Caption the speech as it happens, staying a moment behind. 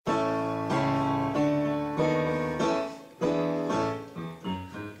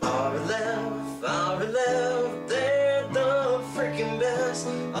love, they're the freaking best.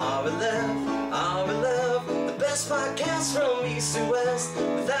 Are we love, the best podcast from east to west.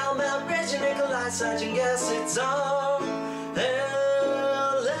 Without Mount Reggie, Nikolai, Sergeant, guess it's all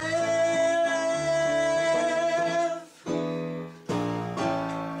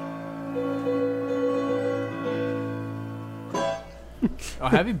Oh,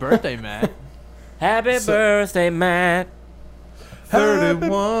 happy birthday, Matt. Happy birthday, Matt.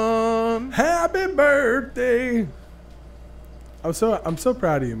 31. Happy birthday. I'm so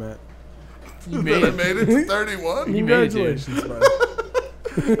proud of you, Matt. You That I made made it to 31. You made it, dude. Congratulations,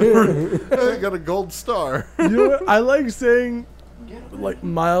 bud. I got a gold star. You know what? I like saying like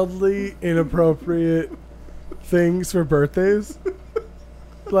mildly inappropriate things for birthdays.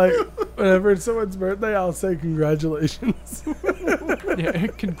 Like whenever it's someone's birthday, I'll say congratulations. Yeah,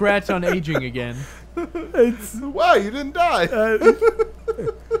 congrats on aging again. It's Wow, you didn't die.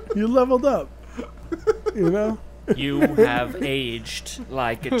 you leveled up. You know, You have aged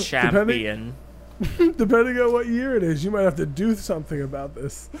like a champion. depending on what year it is, you might have to do something about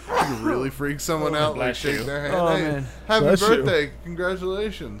this. You really freak someone out, like bless shake you. their hand. Oh, Hey, man. happy Bless you. birthday.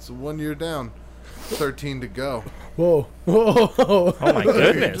 Congratulations. 1 year down. 13 to go. Whoa. Whoa. Oh my You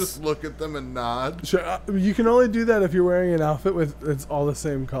goodness. just look at them and nod. Sure, you can only do that if you're wearing an outfit with it's all the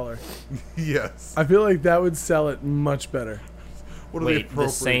same color. Yes. I feel like that would sell it much better. What are Wait, the the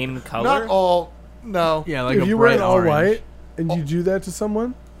appropriate? same color? Not all. No. Yeah, like if a you wear bright it all orange. white and you do that to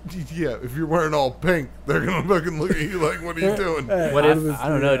someone, Yeah, if you're wearing all pink, they're going to fucking look at you like, what are you doing? What if- I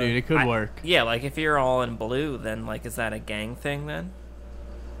don't know, dude. It could work. Yeah, like if you're all in blue, then like is that a gang thing then?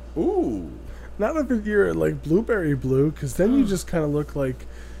 Ooh. Not if you're like blueberry blue, because then you just kind of look like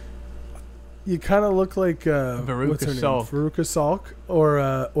what's her name? Salk. Veruca Salk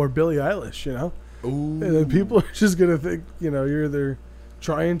or Billie Eilish, you know. Ooh. And then people are just gonna think you're either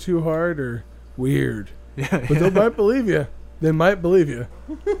trying too hard or weird. Yeah, But they might believe you. They might believe you.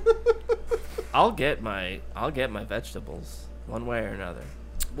 I'll get my vegetables one way or another.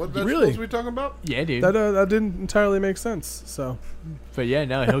 What vegetables Really? are we talking about? yeah, dude. That didn't entirely make sense. So, But yeah,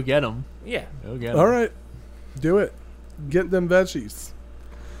 no, he'll get them. Yeah. He'll get them. all right, do it. Get them veggies.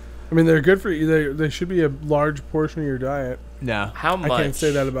 I mean, they're good for you. They should be a large portion of your diet. No. How much? can't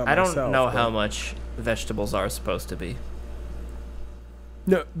say that about I don't myself, know but- how much vegetables are supposed to be.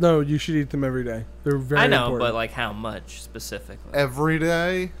 No, you should eat them every day. They're very I know, important. but like how much specifically? Every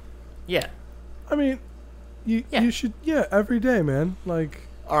day? Yeah. I mean, you should every day, man. Like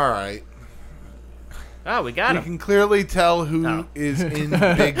All right. Oh, we got You him. can clearly tell who Oh. is in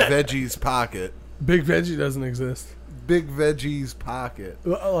Big Veggie's pocket. Big Veggie doesn't exist. Big Veggie's pocket.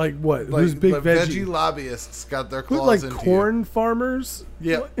 Like what? Like, Who's Big the Veggie? lobbyists got their Who's claws like into corn farmers?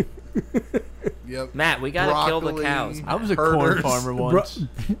 you. Yep. Yep. Matt, we gotta kill the Broccoli. cows. I was a corn Herders. farmer Bro- once.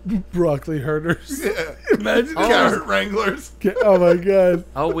 broccoli herders. Yeah. Imagine Carrot wranglers. Oh my god.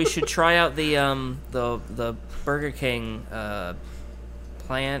 Oh, we should try out the Burger King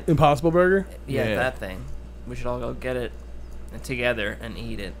plant. Impossible Burger? Yeah, Yeah. that thing. We should all go get it together and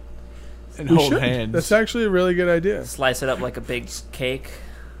eat it. And We hold should. hands. That's actually a really good idea. Slice it up like a big cake.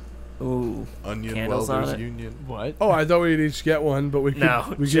 Ooh. Onion Candles on Welders it. Union. What? Oh, I thought we'd each get one, but we could No,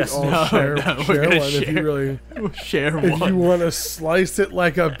 we could just- all No, share, no, we're share gonna one if you share. really We'll share if one. you want to slice it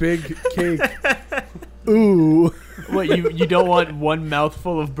like a big cake. Ooh. What, you don't want one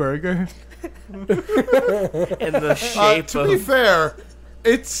mouthful of burger? In the shape To be of. fair,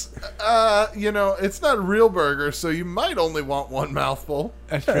 it's it's not real burger, so you might only want one mouthful.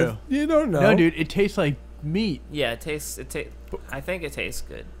 That's true. You don't know. No, dude, it tastes like meat. Yeah, I think it tastes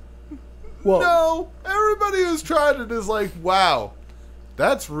good. Well, No, everybody who's tried it is like, wow,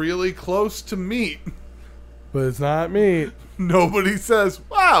 that's really close to meat. but it's not meat. Nobody says,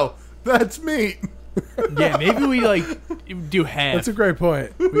 wow, that's meat. Yeah, maybe we like do half. That's a great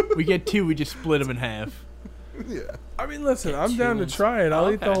point. We get two, we just split them in half. Yeah. I mean, listen, I'm two down to and- try it. I'll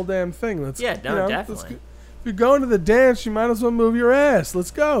Oh, eat the okay. whole damn thing. Let's Yeah, no, let's definitely. go. If you're going to the dance, you might as well move your ass. Let's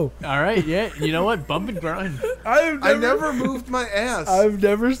go. All right, yeah. You know what? Bump and grind. I never moved my ass. I've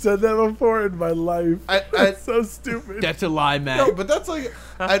never said that before in my life. I- That's so stupid. That's a lie, Matt. No, but that's like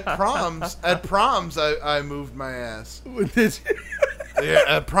at proms. At proms, I moved my ass. Did you? Yeah,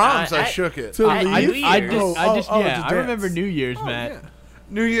 at proms, I I- shook it. To I- leave? I I Year's. just, Oh, it's a I remember dance. New Year's, Oh, Matt. yeah.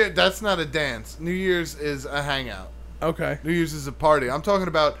 New Year, that's not a dance. New Year's is a hangout. Okay. New Year's is a party. I'm talking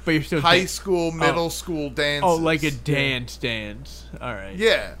about But you're still high dan- school, middle school dances. Oh, like a dance. All right.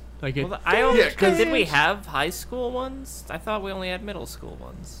 Yeah. Like a. Well, I only, Yeah, 'cause- did we have high school ones? I thought we only had middle school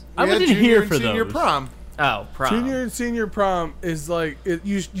ones. I We had wasn't junior here and for senior those. prom. Oh, prom. Junior and senior prom is like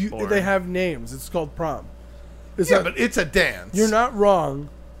Boring. they have names. It's called prom. It's Yeah, not, but it's a dance. you're not wrong.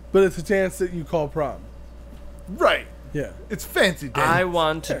 but it's a dance that you call prom. Right. Yeah. It's fancy dance. I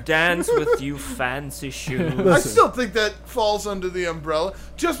want to dance with you, fancy shoes. I still think that falls under the umbrella.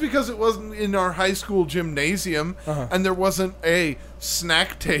 Just because it wasn't in our high school gymnasium and there wasn't a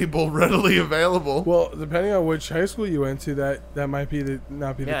snack table readily available. Well, depending on which high school you went to, that might be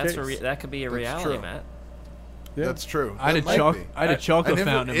not be Yeah, the that's case. that could be a That's reality, true. Matt. Yeah. That's true. I had That a might be. I had a chocolate And if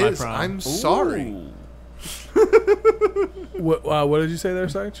fountain it in my is, prom. I'm sorry. Ooh. What did you say there,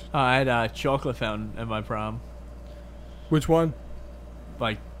 Sage? I had a chocolate fountain at my prom. Which one?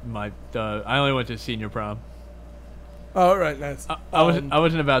 Like I only went to senior prom. Oh, right, nice. I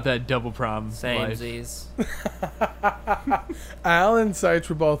wasn't about that double prom life. Samesies. Al and Seitz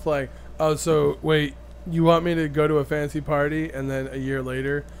were both like, oh, so wait, you want me to go to a fancy party and then a year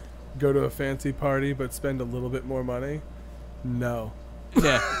later go to a fancy party but spend a little bit more money? No.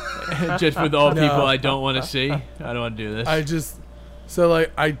 Yeah, just with all No. people I don't want to see. I don't want to do this.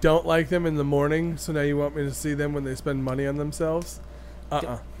 I don't like them in the morning, so now you want me to see them when they spend money on themselves?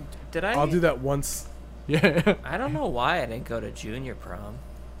 Did I? I'll do that once. Yeah. I don't know why I didn't go to junior prom.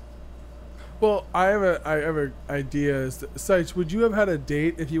 Well, I have a idea. Seitz, would you have had a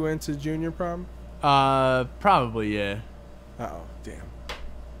date if you went to junior prom? Probably yeah. Oh,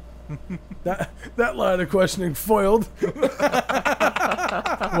 damn. that line of questioning foiled.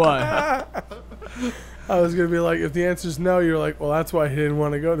 Why? I was gonna be like, if the answer's no, you're like, well, that's why he didn't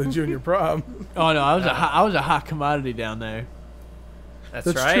want to go to junior prom. Oh no, I was a hot commodity down there. That's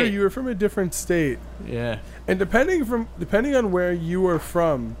That's right. true. You were from a different state, Yeah. and depending on where you were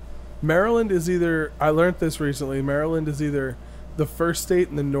from, Maryland is either. I learned this recently. Maryland is either the first state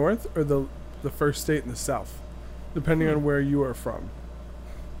in the north or the first state in the south, depending on where you are from.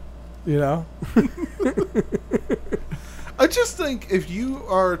 You know. I just think if you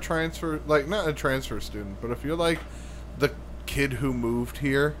are a transfer, like not a transfer student, but if you're like the kid who moved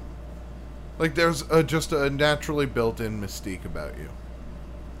here, like there's just a naturally built-in mystique about you.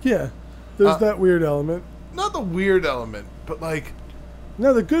 Yeah, there's that weird element. Not the weird element, but like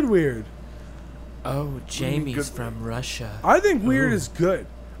No, the good weird. Oh, Jamie's good- from Russia. I think weird is good.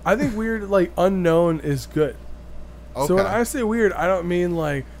 I think weird, like unknown, is good. okay. So when I say weird, I don't mean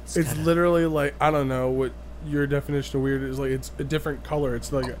like it's gotta- literally like, I don't know what your definition of weird is. Like it's a different color.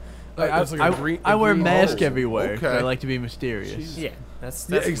 It's like it's like a green. I wear green mask color. everywhere. okay. I like to be mysterious. Yeah, that's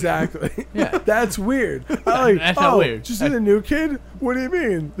Yeah, weird. exactly. Yeah. That's weird. I like, That's not weird. Did you see the new kid? What do you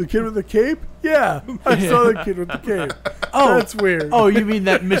mean? The kid with the cape? Yeah, I saw the kid with the cape. Oh. That's weird. Oh, you mean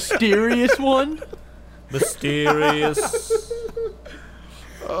that mysterious one? Mysterious.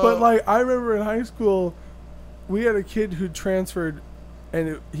 But like I remember in high school, we had a kid who transferred,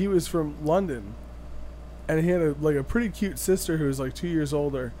 and he was from London, and he had a pretty cute sister who was like 2 years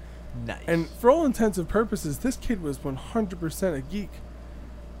older. Nice. And for all intents and purposes, this kid was 100% a geek.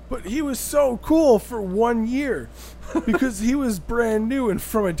 But he was so cool for 1 year because he was brand new and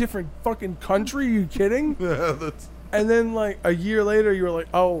from a different fucking country. You kidding? Yeah, that's And then like a year later, you were like,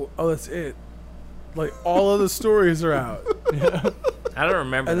 oh, that's it. Like all of the stories are out. I don't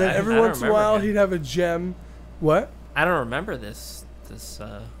remember And that. then every I don't once in a remember while, him. he'd have a gem. What? I don't remember this.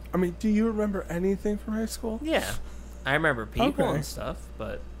 I mean, do you remember anything from high school? Yeah, I remember people Okay. and stuff,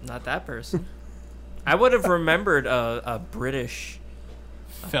 but not that person. I would have remembered a British.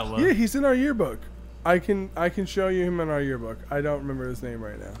 Fella. Yeah, he's in our yearbook. I can show you him in our yearbook. I don't remember his name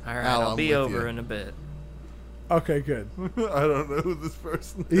right now. All right, Al, I'll I'm be with over you. in a bit. Okay, good. I don't know who this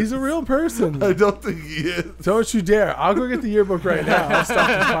person is. He's a real person. I don't think he is. Don't you dare. I'll go get the yearbook right now. I'll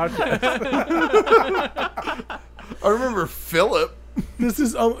stop the podcast. I remember Philip. This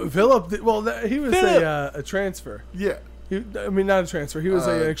is Philip. Well, he was a transfer. Yeah. I mean, not a transfer. He was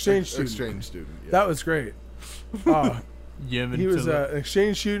an exchange student. Exchange student. Yeah. That was great. Oh, Yemen he was Phillip. an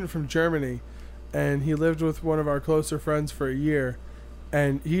exchange student from Germany, and he lived with one of our closer friends for a year,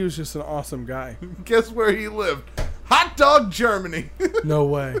 and he was just an awesome guy. Guess where he lived? Hot Dog, Germany. No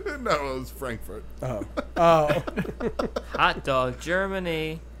way. No, it was Frankfurt. Oh, Hot dog,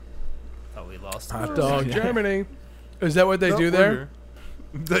 Germany. Oh, we lost. hot him. dog, Germany. Is that what they No, do we're there? here.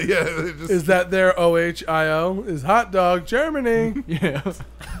 Yeah, they just Is that their OHIO? Is hot dog Germany? Yeah.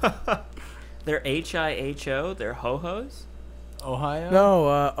 They're HIHO. They're ho-hos. Ohio?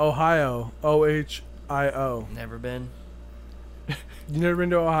 No, Ohio. OHIO. Never been. You never been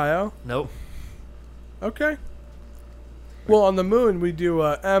to Ohio? Nope. Okay. Well, on the moon we do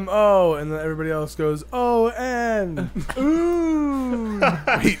MO, and then everybody else goes ON. Ooh.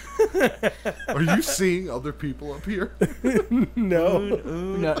 Wait. Are you seeing other people up here? No,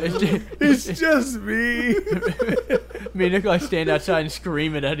 No, it's it's just me. me and Nikolai stand outside and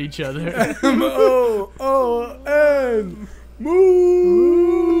scream it at each other. MO ON.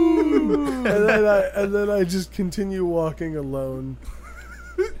 Moo. and then I just continue walking alone.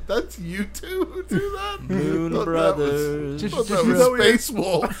 That's you two who do that? Moon Thought Brothers. That was, thought that was Space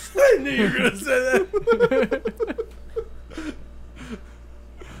Wolf. I knew you were gonna say that.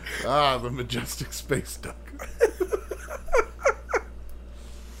 Ah, the majestic space duck.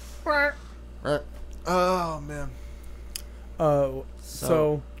 Oh, man.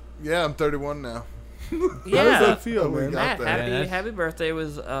 So Yeah, I'm 31 now. how does Yeah. that feel, we man? got Matt, there. happy birthday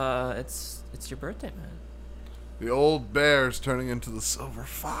was it's your birthday, man. The old bear's turning into the silver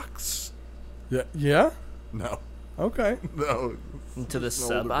fox. Yeah. Yeah. No. Okay. No. Into the It's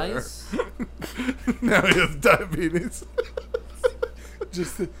an older bear. sub-eyes. Now he has diabetes.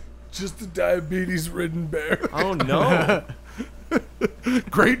 Just the diabetes-ridden bear. Oh no.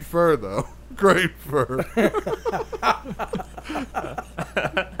 Great fur, though. Great fur.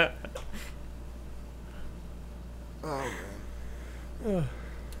 Oh, man.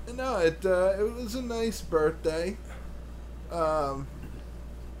 No, it was a nice birthday.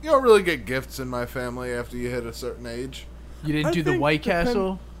 You don't really get gifts in my family after you hit a certain age. You didn't I do the think White depend-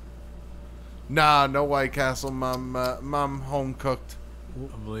 Castle? Nah, no White Castle. Mom home cooked.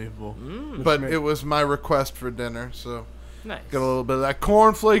 Unbelievable. But it was my request for dinner, so Nice. got a little bit of that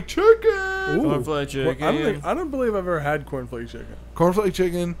cornflake chicken. Ooh. Cornflake Well, I don't believe I've ever had cornflake chicken. Cornflake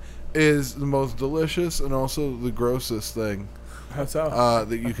chicken is the most delicious and also the grossest thing How so?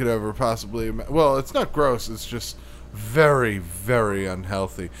 that you could ever possibly imagine. Well, it's not gross. It's just very, very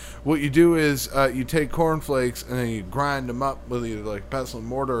unhealthy. What you do is you take cornflakes and then you grind them up with either like pestle and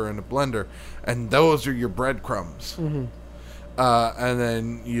mortar and a blender, and those are your breadcrumbs. And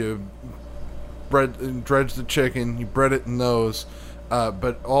then you dredge the chicken. You bread it in those,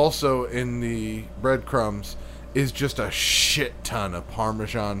 but also in the breadcrumbs is just a shit ton of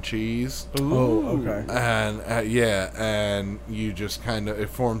Parmesan cheese. Oh, okay. And and you just kind of, it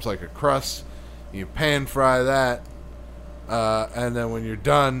forms like a crust. You pan fry that, and then when you're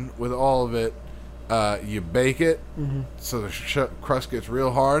done with all of it, you bake it so the crust gets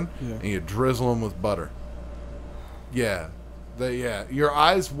real hard, and you drizzle them with butter. Yeah, your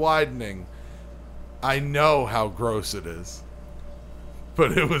eyes widening. I know how gross it is,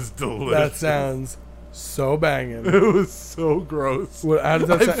 but it was delicious. That sounds so banging. It was so gross. How does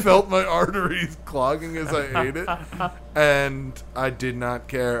that I sound? felt my arteries clogging as I ate it, and I did not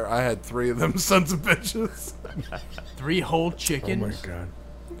care. I had 3 of them sons of bitches. 3 whole Oh my chickens. god.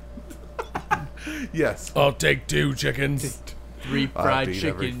 Yes. I'll take 2 chickens. 3 I'd fried eat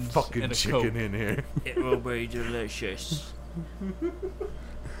every chickens fucking and a chicken Coke. in here. It will be delicious.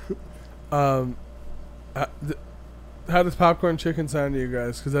 How does popcorn chicken sound to you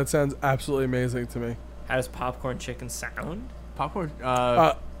guys? Because that sounds absolutely amazing to me. How does popcorn chicken sound? Popcorn.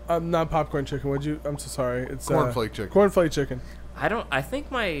 Not popcorn chicken. I'm so sorry. It's Cornflake chicken. Cornflake chicken. I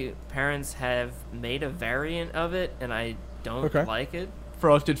think my parents have made a variant of it, and I don't Okay. like it.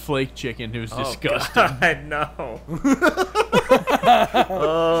 Frosted flake chicken. It was disgusting. God, no.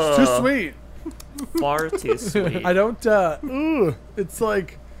 Too sweet. Far too sweet. I don't. Ooh, it's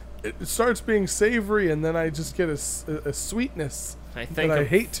like it starts being savory, and then I just get a sweetness I that think I of-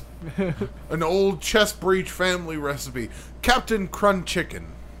 hate. An old chest breach family recipe. Captain Crunch Chicken.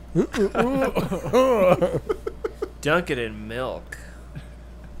 dunk it in milk.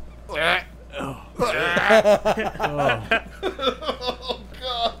 Oh, God,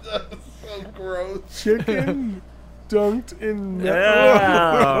 that's so gross. Chicken dunked in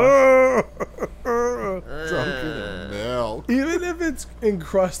Yeah. Dunkin' in milk. Even if it's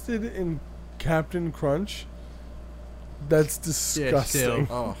encrusted in Captain Crunch, that's disgusting.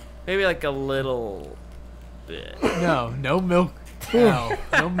 Oh, Maybe like a little bit. No milk. No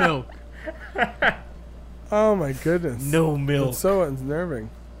milk. Oh my goodness. No milk. It's so unnerving.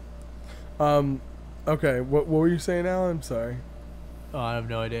 Okay, what were you saying, Alan? I'm sorry. Oh, I have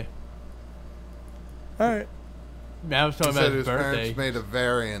no idea. All right. Man, I was he talking said about his his birthday. parents made a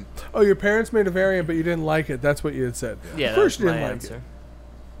variant. Oh, your parents made a variant, but you didn't like it. That's what you had said. Yeah, Of course that's you my didn't like answer. it.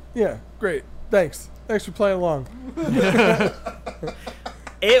 Yeah, great. Thanks. Thanks for playing along. I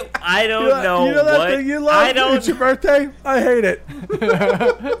don't know You know that what. thing you love? I don't. It's your birthday? I hate it.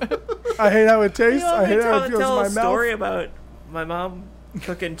 I hate how it tastes. You want I me hate to how it feels tell in a my story mouth. about my mom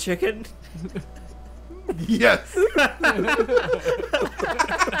cooking chicken? Yes.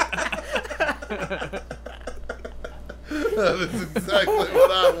 That is exactly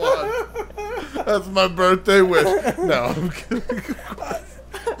what I want. That's my birthday wish. No, I'm kidding.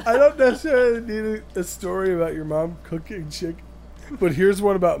 I don't necessarily need a story about your mom cooking chicken, but here's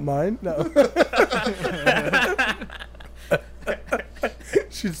one about mine. No.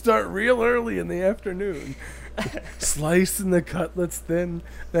 She'd start real early in the afternoon, Slicing the cutlets thin.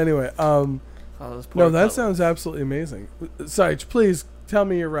 Anyway, Oh, those poor no, that cutlets. sounds absolutely amazing. Saich, please tell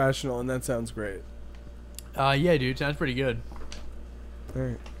me you're rational, and that sounds great. Yeah, dude, sounds pretty good. All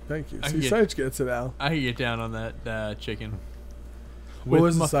right, thank you. I See, can get- Saich gets it, Al. I can get down on that chicken. What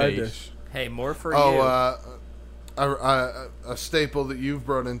was my the side face. dish? Hey, more for you. A staple that you've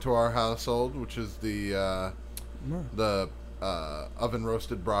brought into our household, which is the oven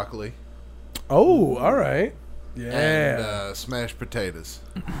roasted broccoli Oh, all right. and Yeah. smashed potatoes.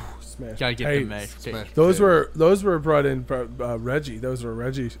 Smash Gotta get the potatoes. mashed potatoes. Smashed Those potatoes. were brought in from Reggie. Those were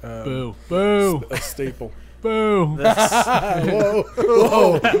Reggie. Boo. Boo. A staple. Boo. Whoa,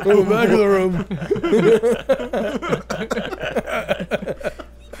 whoa, go back of the room.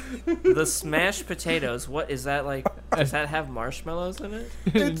 The smashed potatoes. What is that like? Does that have marshmallows in it?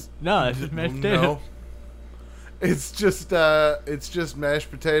 No, it's just mashed potatoes. No. It's just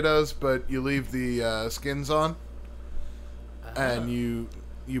mashed potatoes, but you leave the skins on, and you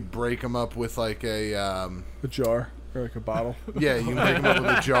break them up with like a A jar or like a bottle. yeah, you break them up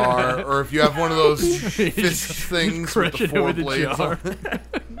with a jar, or if you have one of those fist things with Crush the it four with a blades jar. on it.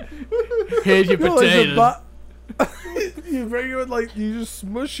 Here's your No, like the potatoes. you bring it with, like, you just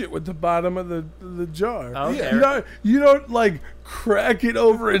smush it with the bottom of the jar. Okay. You don't like crack it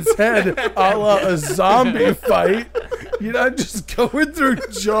over its head a la a zombie fight. You're not just going through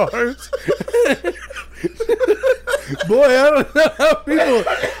jars. Boy, I don't know how people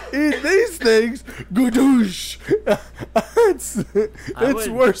eat these things. Gadoosh. It's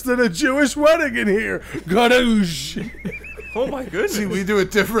would- worse than a Jewish wedding in here. Gadoosh. Oh my goodness. See, we do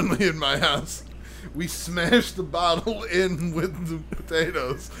it differently in my house. We smash the bottle in with the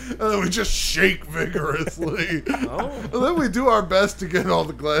potatoes, and then we just shake vigorously. Oh. And then we do our best to get all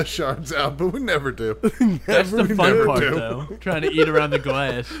the glass shards out, but we never do. That's the Never fun do. part, though. Trying to eat around the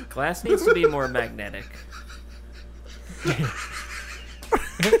glass. Glass needs to be more magnetic.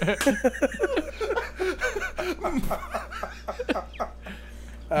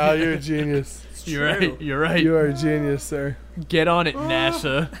 Al, you're a genius. You're right. You're right. You are a genius, sir. Get on it,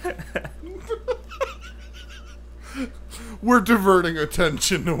 NASA. We're diverting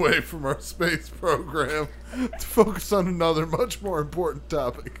attention away from our space program to focus on another much more important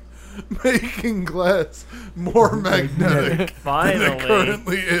topic. Making glass more magnetic than it Finally.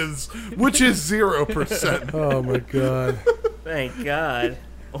 currently is, which is 0%. Oh my god. Thank God.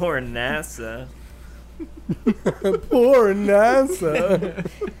 Or NASA. Poor NASA.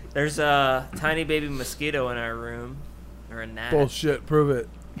 There's a tiny baby mosquito in our room. Or a gnat. Bullshit. Prove it.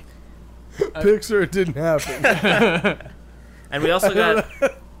 Pixar, it didn't happen. And we also got...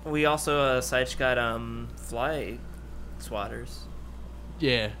 Saich got, fly swatters.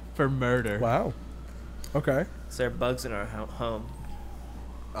 Yeah, for murder. Wow. Okay. So there are bugs in our home.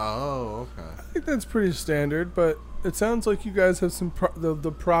 Oh, okay. I think that's pretty standard, but it sounds like you guys have some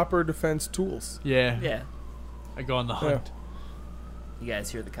the proper defense tools. Yeah. Yeah. I go on the hunt. You guys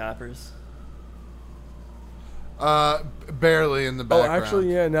hear the coppers? Barely in the Oh, background.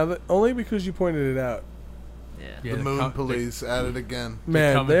 actually, yeah. Now that only because you pointed it out, Yeah. Yeah, The they're moon com- police at it again.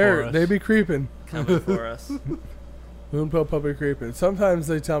 man. coming for us. They be creeping. Coming for us. Moonpill puppy creeping. Sometimes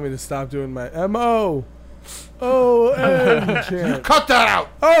they tell me to stop doing my M.O. O.M. chant. Cut that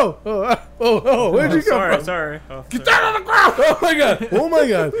out! Where'd you come from? Sorry. Oh, Get down on the ground! Oh my god! Oh my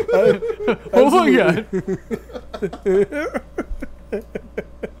god! Oh my god.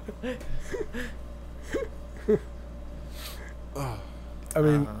 I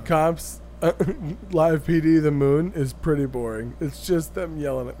mean, comps, live PD, the moon is pretty boring. It's just them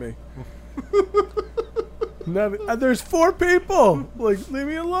yelling at me. There's 4 people. Like, leave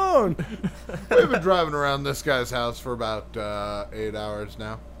me alone. We've been driving around this guy's house for about 8 hours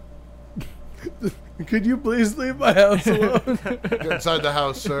now. Could you please leave my house alone? Get inside the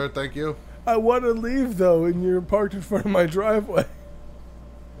house, sir. Thank you. I want to leave though, and you're parked in front of my driveway.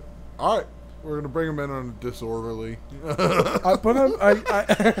 All right. We're going to bring him in on a disorderly.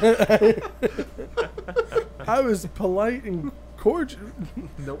 I was polite and cordial.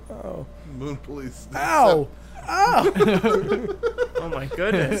 Nope. Oh. Moon police. Ow! Ow! Oh my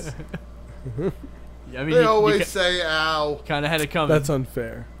goodness. I mean, They you always say ow. kind of had it coming. That's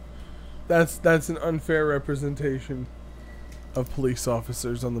unfair. That's an unfair representation of police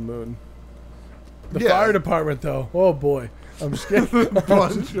officers on the moon. The Yeah. fire department, though. Oh boy, I'm just kidding.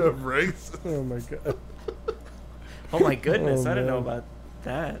 Bunch of racists. Oh my god. Oh my goodness. Oh, I didn't know man. about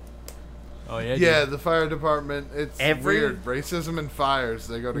that. oh yeah. Yeah, dude. the fire department. It's Every- weird. Racism and fires,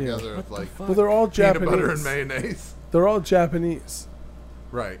 they go together with like Well, they're all peanut butter and Japanese. mayonnaise. They're all Japanese.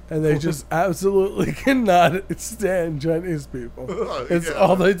 Right. and they just absolutely cannot stand Chinese people. It's Yeah.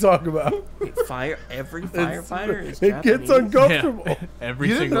 all they talk about. Every firefighter is It Japanese. gets uncomfortable. Every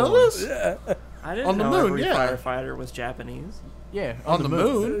You didn't single know one. this? Yeah, I didn't On the know moon, every yeah. firefighter was Japanese. Yeah, On the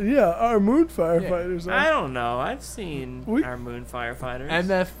moon. yeah. Our moon firefighters. I Are. don't know. I've seen We- our moon firefighters.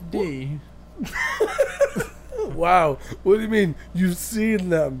 MFD. Wow. What do you mean? You've seen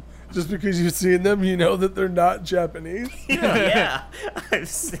them? Just because you've seen them, you know that they're not Japanese? Yeah, I've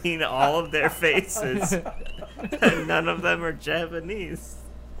seen all of their faces. And none of them are Japanese.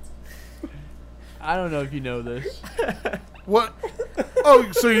 I don't know if you know this. What?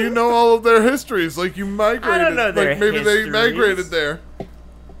 Oh, so you know all of their histories? Like you migrated? I don't know their like maybe they histories. migrated there.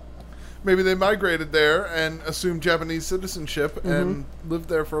 Maybe they migrated there and assumed Japanese citizenship and lived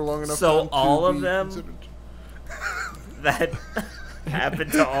there for a long enough So time to all of be them? considered- That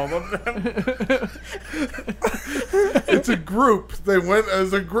happened to all of them. It's a group. They went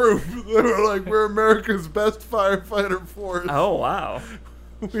as a group. They were like, "We're America's best firefighter force. Oh wow.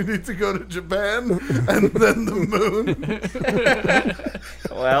 We need to go to Japan and then the moon."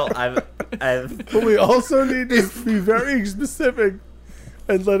 Well, I've But we also need to be very specific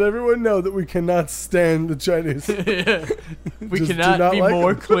and let everyone know that we cannot stand the Chinese. We Just do cannot not be like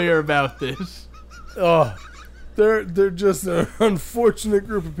more them. clear about this. Oh, they're just an unfortunate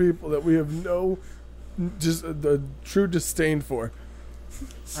group of people that we have just a true disdain for.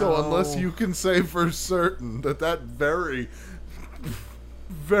 So unless you can say for certain that very,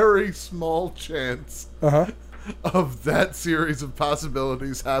 very small chance Uh-huh. of that series of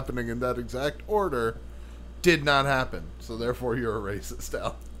possibilities happening in that exact order did not happen. So therefore you're a racist,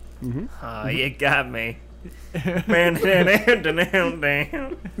 Al. oh, you got me. Man,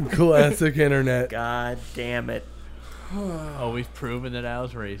 down. Classic internet. God damn it. Oh, we've proven that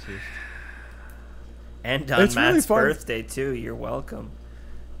Al's racist. And on It's really Matt's fun. birthday too. You're welcome.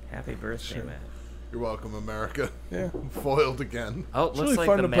 Happy birthday, Matt. You're welcome, America. Yeah. Foiled again. Oh, it looks really like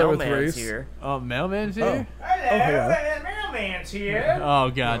fun the to play with mailman's race. here. Oh, mailman's here? Hello. The mailman's here. Oh,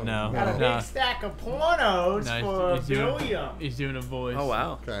 God, no. Got a No. big stack of pornos No, for he's doing, William. he's doing a voice. Oh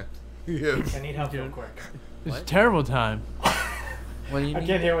wow. Okay. Yes. I need help real quick. It's a terrible time. What do you I need?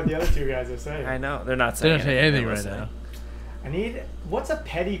 can't hear what the other two guys are saying. I know they're not They saying don't say anything They're right listening. now. I need. What's a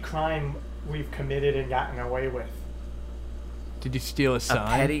petty crime we've committed and gotten away with? Did you steal a A sign?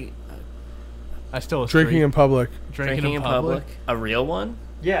 petty I stole a Drinking street. in public. drinking in public. A real one?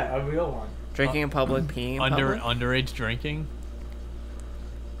 Yeah, a real one. Drinking in public, peeing in public. Underage drinking.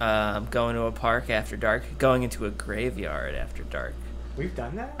 Going to a park after dark. Going into a graveyard after dark. We've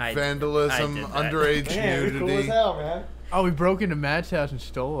done that. Vandalism, I did that. underage Man, you're cool as nudity. hell, man. Oh, we broke into Matt's house and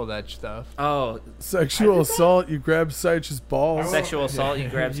stole all that stuff. Oh, Sexual assault. You grab Sych's balls. Oh. sexual assault. You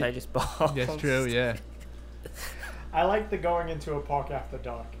grab Titus balls. That's true, yeah. I like the going into a park after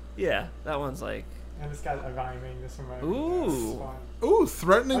dark. Yeah, that one's like. And it's got a rhyming. This one. Ooh. It's fun. Ooh,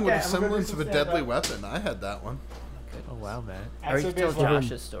 threatening with Okay, a I'm gonna do semblance some of a stand-up. deadly weapon. I had that one Oh, wow, man. Or you Sir can tell Bislow.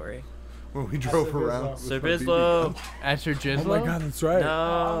 Josh's story. when we drove Sir around. Bislow. with Sir my BB Bislow. gun. At Sir Oh Jizlo? my god, that's right. Oh,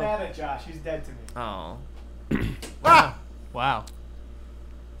 I'm No. mad at Josh. He's dead to me. Oh. Wow.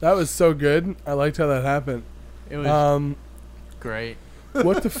 That was so good. I liked how that happened. It was great.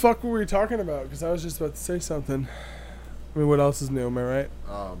 What the fuck were we talking about? Because I was just about to say something. I mean, what else is new? Am I right?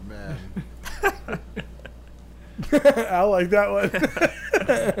 Oh man. I like that one.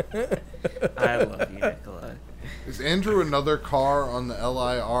 I love you, Nikolai. Is Andrew another car on the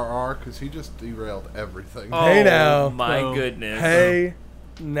LIRR? Because he just derailed everything. Oh, Hey, now. my Oh. goodness. Hey,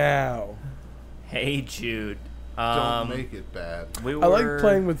 now. Hey, Jude. Don't make it bad. We were, I like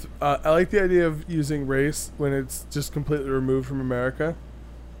playing with. I like the idea of using race when it's just completely removed from America.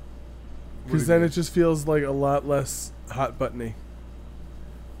 What do Because you then mean? it just feels like a lot less hot buttony.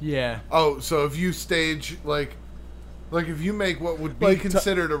 Yeah. Oh, so if you stage like if you make what would be Like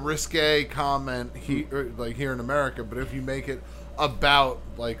considered a risque comment like here in America, but if you make it about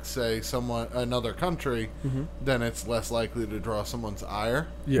like say another country, then it's less likely to draw someone's ire.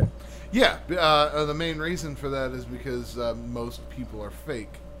 Yeah. Yeah, the main reason for that is because most people are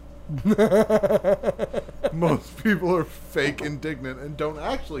fake. Most people are fake indignant and don't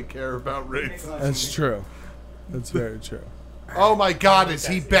actually care about race. That's true. That's very true. Oh my God, is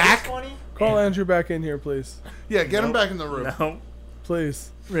he back? Funny? Call Andrew back in here, please. Yeah, get him back in the room. No.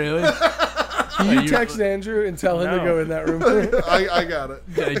 Please. Really? Can you text Andrew and tell him to No. go in that room? I got it.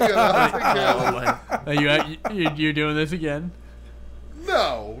 Oh, my. Are you doing this again?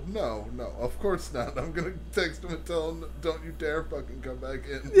 No. Of course not. I'm gonna text him and tell him, "Don't you dare fucking come back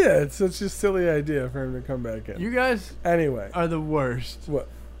in." Yeah, it's such a silly idea for him to come back in. You guys Anyway. are the worst. What?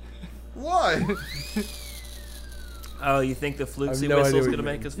 Why? Oh, you think the flukesy no idea whistle's what gonna you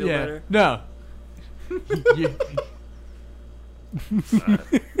make mean. us feel Yeah. better? No.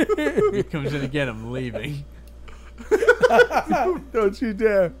 He comes in again. I'm leaving. Don't you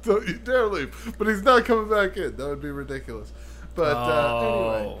dare. Don't you dare leave. But he's not coming back in. That would be ridiculous. But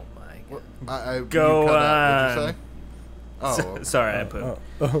anyway. Oh my god. I Go you cut out. on. What'd you say? Sorry, I put.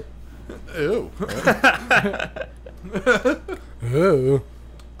 Oh. Ew.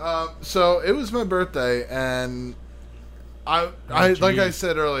 Oh. So it was my birthday, and I like I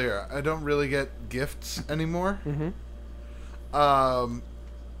said earlier, I don't really get gifts anymore. But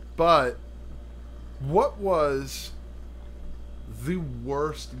what was the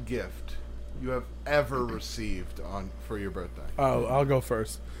worst gift you have ever received for your birthday? Oh, I'll go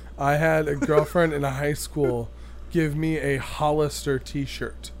first. I had a girlfriend in high school give me a Hollister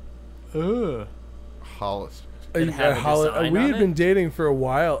T-shirt. Ugh. Hollister. Did it have a design we on had it? been dating for a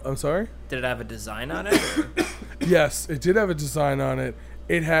while. I'm sorry? Did it have a design on it? or- Yes, it did have a design on it.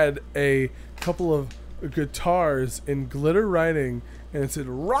 It had a couple of guitars in glitter writing, and it said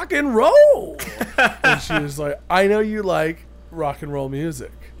rock and roll. And she was like, I know you like rock and roll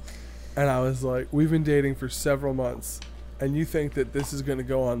music. And I was like, we've been dating for several months, and you think that this is going to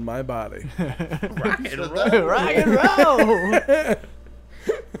go on my body. Rock and roll. Rock and roll.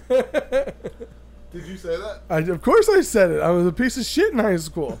 Did you say that? Of course I said it. I was a piece of shit in high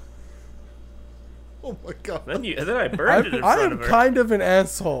school. Oh my god. Then I burned it in I front am of her. kind of an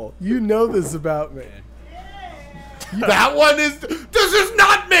asshole. You know this about me. That one is. This is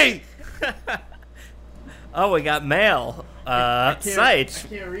not me. Oh, we got mail. Sight.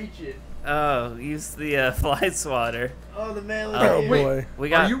 Can't reach it. Oh, use the fly swatter. Oh, the mail is Oh, here. boy. We Are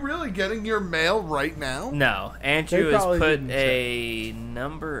got you really getting your mail right now? no. Andrew They has probably put didn't a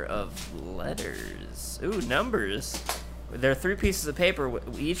number of letters. Ooh, numbers. There are 3 pieces of paper,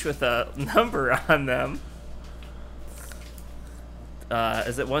 each with a number on them.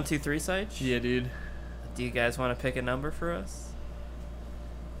 Is it 1, 2, 3, Sight? Yeah, dude. Do you guys want to pick a number for us?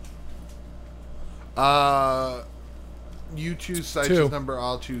 You choose Sitch's 2. number.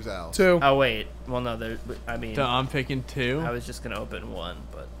 I'll choose Al's. 2. Oh wait. Well, no. I mean, So I'm picking 2. I was just gonna open 1,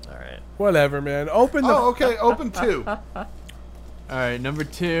 but all right. Whatever, man. Open the. Oh, okay. Open 2. All right, number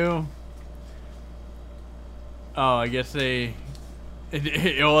 2. Oh, I guess all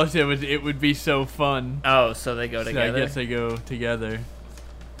I said was it would be so fun. Oh, so they go So I together. guess they go together.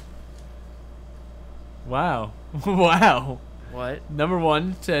 Wow. Wow. What? Number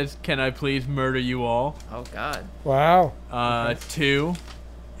 1 says, "Can I please murder you all?" Oh God. Wow. 2,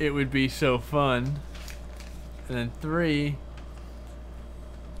 "It would be so fun." And then 3,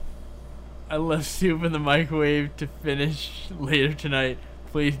 "I left soup in the microwave to finish later tonight.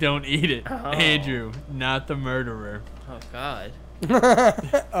 Please don't eat it. Oh. Andrew, not the murderer." Oh God. All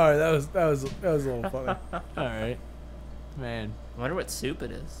right, that was a little funny. All right. Man, I wonder what soup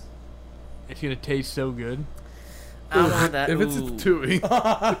it is. it's going to taste so good. I want that. If it's ooh, Tui.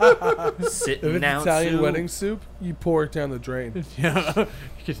 sitting If it's down Italian soup. wedding soup, you pour it down the drain. Yeah,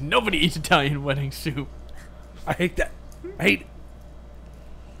 because nobody eats Italian wedding soup. I hate that. I hate it.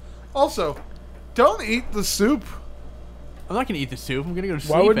 Also, don't eat the soup. I'm not going to eat the soup. I'm going to go to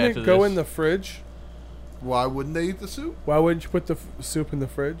sleep Why wouldn't after it go this. in the fridge? Why wouldn't they eat the soup? Why wouldn't you put the soup in the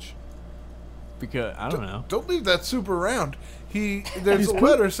fridge? Because, I don't know. Don't leave that soup around. There's He's a put-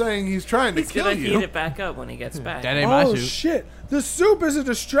 letter saying he's trying to He's kill gonna you. heat it back up when he gets back. That ain't my Oh soup. shit! The soup is a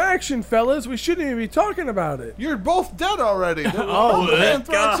distraction, fellas. We shouldn't even be talking about it. You're both dead already. There were Oh, both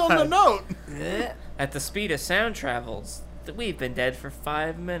anthrax on the God. note. At the speed of sound travels, we've been dead for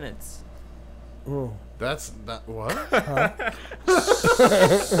 5 minutes. Oh. That's not what?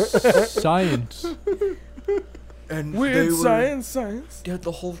 Science. And Weird science. dead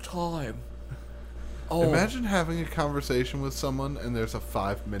the whole time. Imagine having a conversation with someone and there's a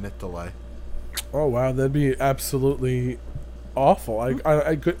 5-minute delay. Oh wow, that'd be absolutely awful.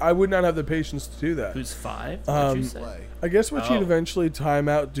 I would not have the patience to do that. Who's 5? What'd you say? Delay. I guess what you'd Oh. eventually time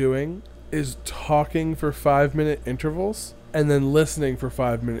out doing is talking for 5-minute intervals and then listening for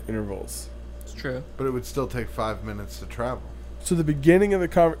 5-minute intervals. It's true. But it would still take 5 minutes to travel. So the beginning of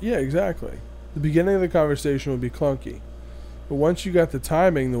the yeah, exactly. The beginning of the conversation would be clunky. But once you got the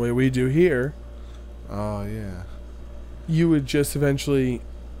timing the way we do here, Oh, yeah. you would just eventually,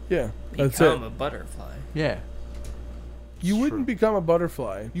 yeah, that's Become it. a butterfly. Yeah. You wouldn't become a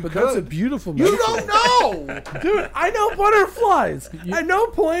butterfly, You but that's a could. beautiful You metaphor. don't know! Dude, I know butterflies. At no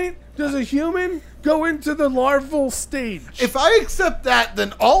point does a human go into the larval stage. If I accept that,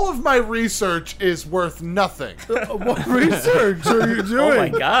 then all of my research is worth nothing. What research are you doing? Oh my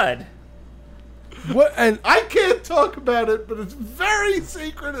God. What? And I can't talk about it, but it's very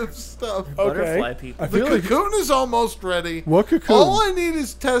secretive stuff. Butterfly people. I The feel like cocoon is almost ready. what cocoon? All I need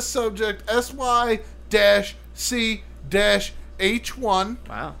is test subject SY-C-H1.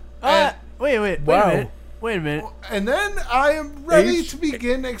 Wow. Wait a Wow. minute. Wait a minute. And then I am ready H- to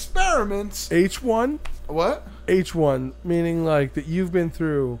begin experiments. H1. What? H1 meaning like that you've been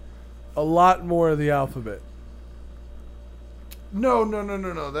through a lot more of the alphabet. No.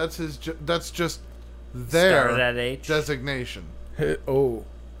 That's that's just Started their at H. designation. Oh,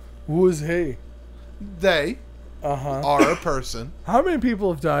 who is he? They Uh-huh. are a person. How many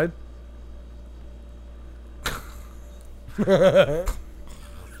people have died?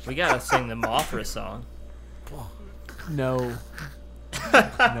 We gotta sing the Mothra song. No.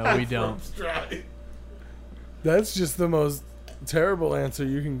 No, we don't. That's just the most terrible answer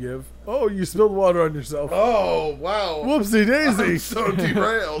you can give. Oh, you spilled water on yourself. Oh, wow. Whoopsie I'm daisy. so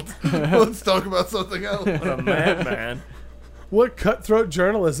derailed. Let's talk about something else. What a madman. What cutthroat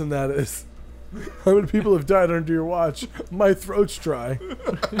journalism that is. How many people have died under your watch? My throat's dry.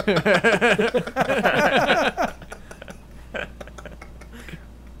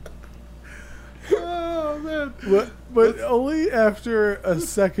 Oh, man. But only after a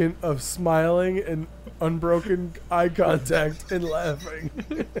second of smiling and unbroken eye contact and laughing.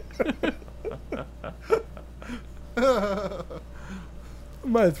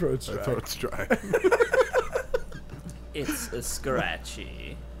 My throat's dry. My throat's dry. It's a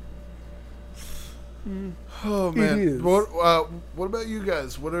scratchy. Oh, man. is. What about you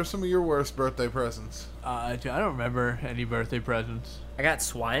guys? What are some of your worst birthday presents? I don't remember any birthday presents. I got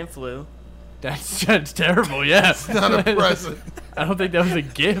swine flu. That's terrible. Yeah. Not a present. I don't think that was a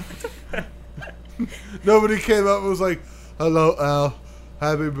gift. Nobody came up and was like, "Hello, Al.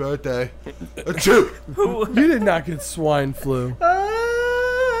 Happy birthday." Achoo! You did not get swine flu.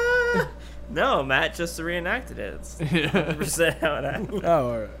 No, Matt just reenacted it. It's 100% how it happened.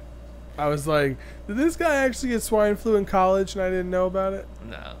 Oh, all right. I was like, did this guy actually get swine flu in college and I didn't know about it?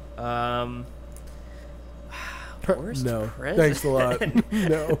 No. Worst No. present? Thanks a lot.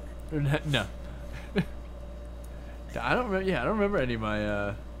 No. No. I don't remember. Yeah, I don't remember any of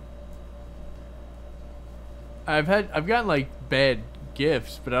my. I've gotten like bad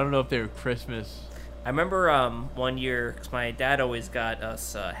gifts, but I don't know if they were Christmas. I remember one year, cause my dad always got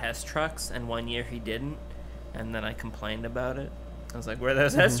us Hess trucks, and one year he didn't, and then I complained about it. I was like, "Where are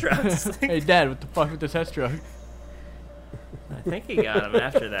those Hess trucks?" Hey, Dad, what the fuck with this Hess truck? I think he got them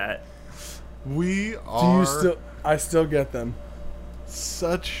after that. We Do are you still? I still get them.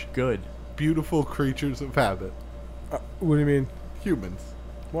 such Good. beautiful creatures of habit. What do you mean? Humans.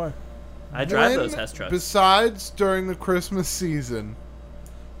 Why? I drive When, those Hess trucks. Besides during the Christmas season,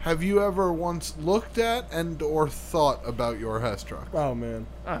 have you ever once looked at and or thought about your Hess truck? Oh man.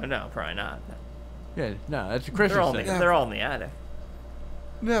 Oh no, probably not. Yeah, no, that's a They're Christmas all, thing. they're all in the attic.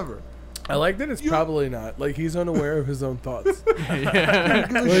 Never. I like that it's probably not. Like he's unaware of his own thoughts. Yeah.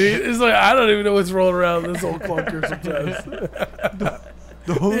 Like, he's like, I don't even know what's rolling around in this old clunker sometimes.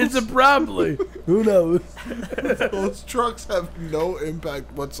 It's a probably. Who knows? Those trucks have no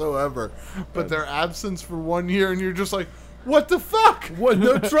impact whatsoever, but their absence for 1 year, and you're just like, what the fuck? What,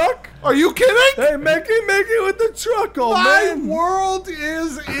 no truck? Are you kidding? Hey, make it with the truck, old My man. world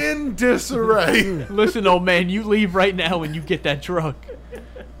is in disarray. Listen, old man, you leave right now when you get that truck.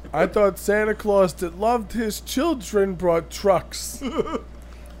 I thought Santa Claus that loved his children brought trucks.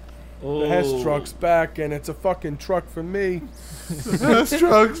 Oh. The Hess truck's back, and it's a fucking truck for me. This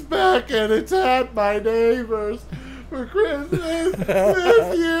truck's back, and it's at my neighbors for Christmas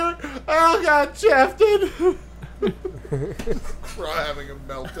this year. I got shafted. We're all having a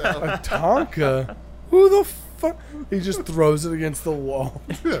meltdown. Tonka? Who the fuck? He just throws it against the wall.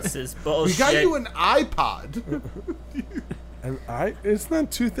 This is We bullshit. got you an iPod. And it's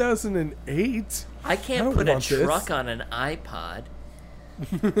not 2008. I I can't don't put a want this. truck on an iPod.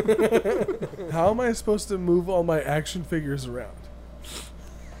 How am I supposed to move all my action figures around?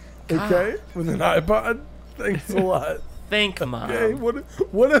 Okay, with an iPod? Thanks a lot. Think, Mom. Okay,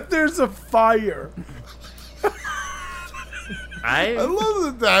 what if there's a fire? I I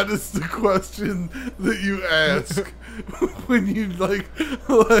love that is the question that you ask when you like.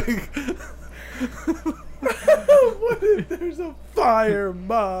 What if there's a fire,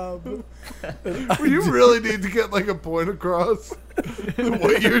 Mom? You really need to get like a point across that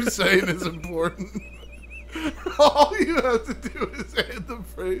what you're saying is important. All you have to do is add the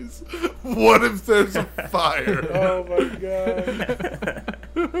phrase, "What if there's a fire?" Oh my god.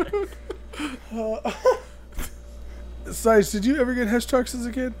 Sice, did you ever get Hess trucks as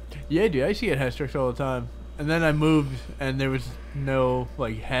a kid? Yeah, dude, I used to get Hess trucks all the time. And then I moved, and there was no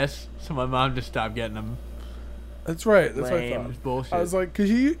like Hess, so my mom just stopped getting them. That's right. That's what I Lame. It thought. was bullshit. I was like,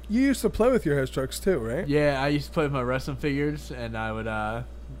 because you used to play with your Hess trucks too, right? yeah, I used to play with my wrestling figures, and I would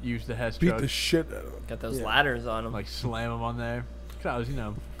use the Hess Beat truck, the shit out of them. Got those Yeah. ladders on them. like slam them on there. 'Cause I was,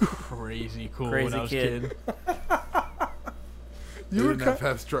 crazy cool when Crazy I was kid. a kid. You You were didn't have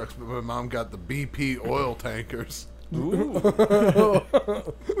Hess trucks, but my mom got the BP oil tankers. It's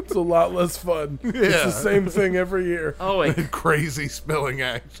a lot less fun. It's Yeah. the same thing every year. Oh, it, Crazy spilling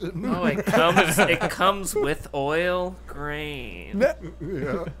action. it comes with oil. Great.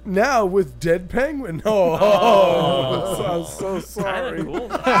 Yeah. Now with Dead Penguin. Oh, I'm so Kind sorry. of cool.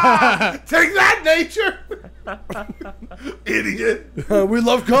 Take that, nature! Idiot. We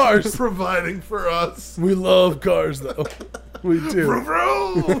love cars. Providing for us. We love cars, though. We do. Vroom,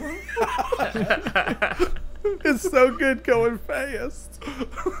 vroom. It's so good going fast.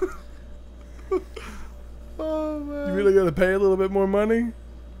 Oh, man. You really got to pay a little bit more money?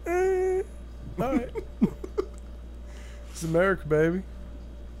 All right. It's America, baby.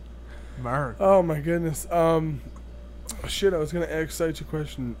 Mark. Oh my goodness. Shit, I was gonna ask Seich a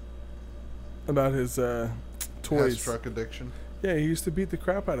question about his toys. Hess truck addiction. Yeah, he used to beat the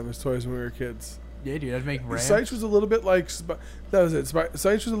crap out of his toys when we were kids. Yeah, dude, I'd make ramps. Seich was a little bit like that was it.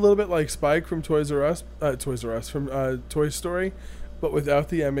 Seich was a little bit like Spike from Toys R Us from Toy Story, but without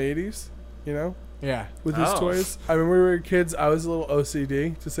the M80s. You know, Yeah. with his Oh. toys. I mean, when we were kids, I was a little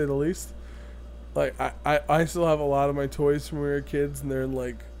OCD to say the least. Like I still have a lot of my toys from when we were kids, and they're in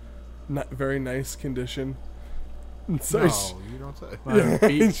like not very nice condition. And No, Seich, you don't say. Mine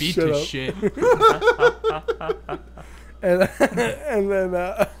beat Shut to up. shit. and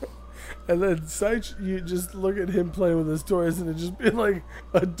and then Seich, you just look at him playing with his toys, and it just be like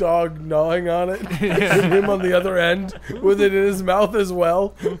a dog gnawing on it, and him on the other end with it in his mouth as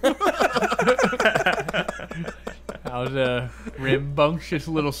well. I was a rambunctious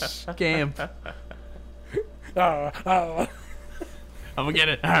little scamp. Ah, ah, I'm gonna get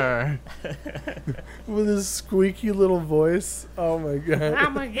it. Arr. with his squeaky little voice. Oh my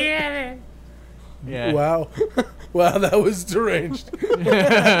god! gonna get it. Yeah. Wow, wow, that was deranged.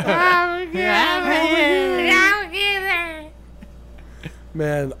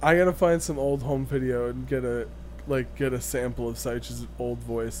 Man, I gotta find some old home video and get a sample of Seich's old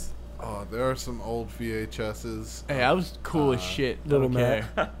voice. Oh, there are some old VHSs. Hey, I was cool as shit. Little Little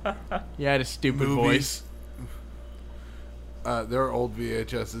care. Yeah, I had a stupid voice. Movies. There are old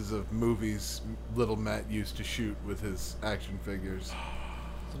VHSs of movies Little Matt used to shoot with his action figures.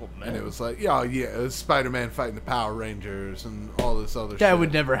 And it was like, it was Spider-Man fighting the Power Rangers and all this other shit. That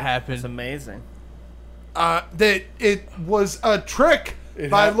would never It's happen. amazing. That it was a trick It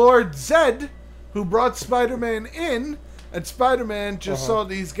by hap- Lord Zed, who brought Spider-Man in, and Spider-Man just saw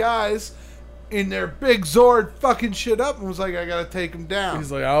these guys in their big Zord fucking shit up and was like, I gotta take them down.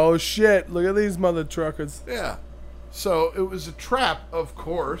 He's like, oh shit, look at these mother truckers. Yeah. So it was a trap, of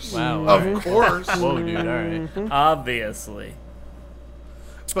course. Wow. Of course. Whoa, dude. All right. Obviously.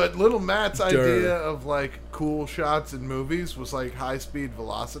 But Little Matt's Durr. idea of like cool shots in movies was like high speed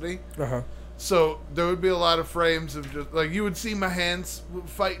velocity. Uh-huh. So there would be a lot of frames of just like you would see my hands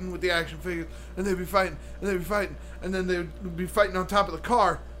fighting with the action figures, and they'd be fighting, and they'd be fighting, and then they would be fighting on top of the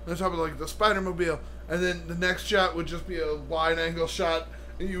car, on top of like the Spider-Mobile, and then the next shot would just be a wide angle shot,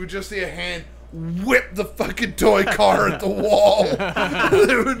 and you would just see a hand whip the fucking toy car at the wall.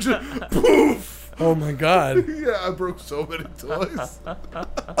 And it would just poof. Oh my god. Yeah, I broke so many toys.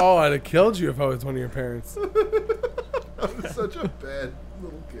 Oh, I'd have killed you if I was one of your parents. I was such a bad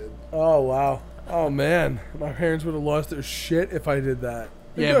little kid. Oh wow. Oh man. My parents would have lost their shit if I did that.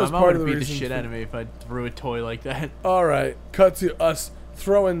 I think Yeah, that my was mom part would of beat the reason shit for- out of me if I threw a toy like that. Alright. Cut to us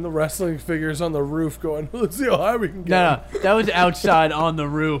throwing the wrestling figures on the roof going, let's see how high we can get. No, that was outside on the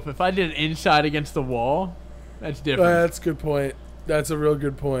roof. If I did it inside against the wall, that's different. That's a good point. That's a real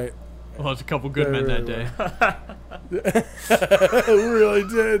good point. Well, it's a couple good Yeah, men really that day. We really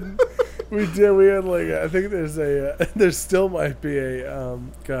did. We did. We had like I think there's there still might be a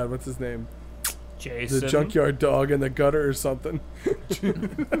God, what's his name? Jason. The junkyard dog in the gutter or something.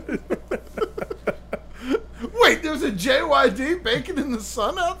 Wait, there's a JYD baking in the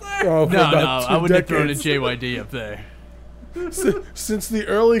sun out there? Oh, for No, about no, 2 I wouldn't have thrown a decades. JYD up there. Since the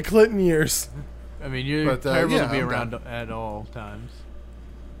early Clinton years. I mean, you're But, terrible yeah, to be I'm around down. at all times.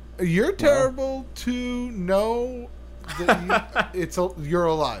 You're terrible to know that you're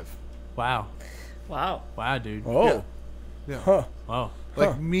alive. Wow. Wow. Wow, dude. Oh, Yeah. huh? Wow.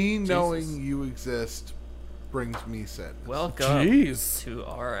 Like Huh. me knowing you exist brings me sadness. Welcome Jeez. to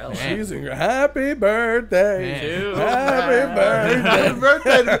RL. Jeez, happy birthday. Man. Happy birthday. Happy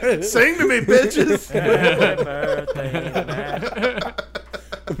birthday! Sing to me, bitches. Happy birthday,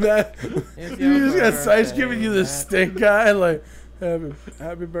 Matt. Matt, It's you your just got Sice birthday, giving you the Matt. stink eye, like,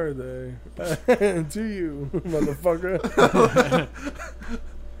 happy birthday to you, motherfucker.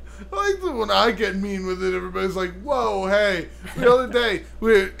 I like that when I get mean with it, everybody's like, whoa, hey. The other day,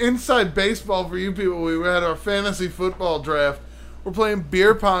 we were inside baseball for you people. We had our fantasy football draft. We're playing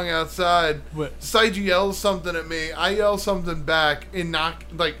beer pong outside. What? Saiji yells something at me. I yell something back and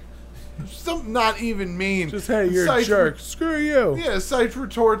something not even mean. Just, hey, you're a Sice jerk. Screw you. Yeah, Sight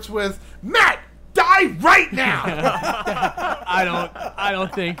retorts with, Matt, die right now! I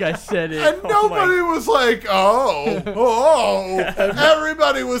don't think I said it. And nobody was like, oh.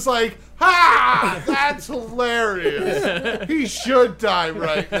 Everybody was like, ha! That's hilarious. He should die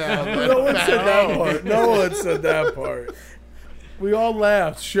right now. No one said that part. No one said that part. We all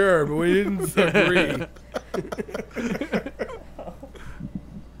laughed, sure, but we didn't agree.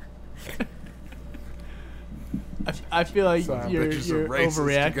 I feel like Sorry. you're Bitches are racist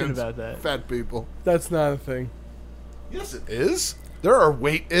overreacting against about that. fat people. That's not a thing. Yes, it is. There are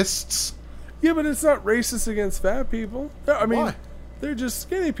waitists. Yeah, but it's not racist against fat people. I mean, Why? they're just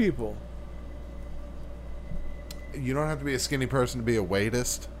skinny people. You don't have to be a skinny person to be a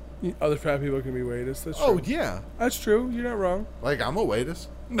waitist. Other fat people can be waiters. That's true. Oh, yeah. That's true. You're not wrong. Like, I'm a waitist.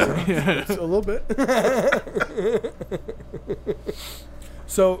 It's a little bit.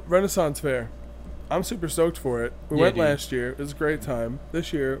 So, Renaissance Fair. I'm super stoked for it. We Yeah, went dude. last year. It was a great time.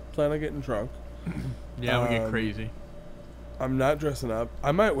 This year, plan on getting drunk. Yeah, we get crazy. I'm not dressing up.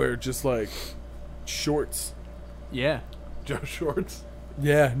 I might wear just like shorts. Yeah. Joe Shorts.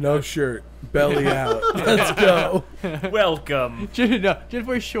 Yeah, no shirt, belly out. Let's go. Welcome. Just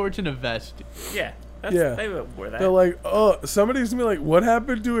wear shorts and a vest. Yeah. That's, Yeah. They would wear that. They're like, oh, somebody's gonna be like, what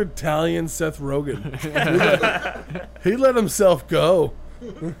happened to Italian Seth Rogen? He let himself go.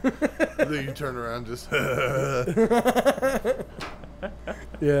 Then you turn around just.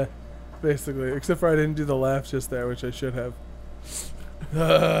 Yeah, basically. Except for I didn't do the laugh just there, which I should have.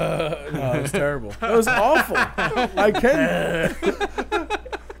 No, it was terrible. It was awful. I can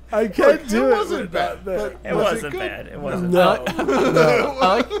do it. wasn't with bad, that. it was it wasn't good? bad. It wasn't No, bad. no.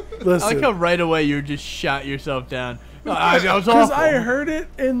 I like Listen, how right away you just shot yourself down. That was because awful. I heard it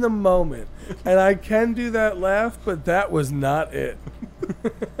in the moment, and I can do that laugh, but that was not it.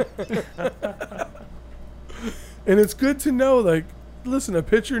 And it's good to know, like, listen, a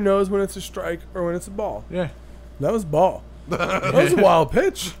pitcher knows when it's a strike or when it's a ball. Yeah. That was ball. That was a wild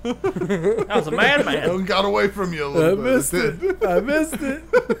pitch. That was a madman. Got away from you a I little bit. missed it. I missed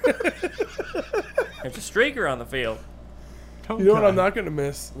it. There's a streaker on the field. You know what I'm not going to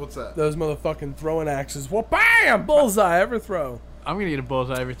miss? What's that? Those motherfucking throwing axes. Well, bam! Bullseye. Ever throw. I'm gonna get a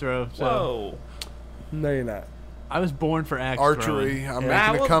bullseye every throw. So Whoa. No, you're not. I was born for axe Archery. throwing. I'm I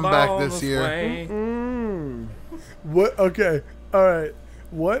making a was comeback born this year. way. What? Okay. All right.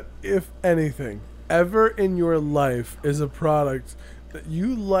 What, if anything, ever in your life is a product that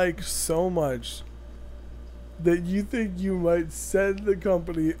you like so much that you think you might send the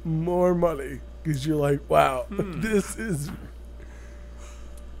company more money because you're like, wow, this is.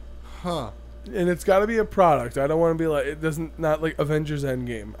 Huh. And it's got to be a product. I don't want to be like, it doesn't, not like Avengers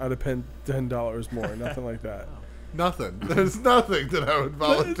Endgame. I'd have paid $10 more. Nothing like that. Nothing. There's nothing that I would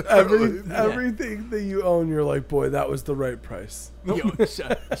voluntarily. Everything that you own, you're like, boy, that was the right price. Yo,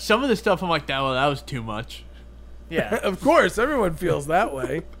 some of the stuff I'm like, that was too much. Yeah. Of course, everyone feels that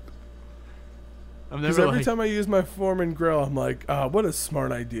way. I'm Because never every like, time I use my Foreman grill, I'm like, what a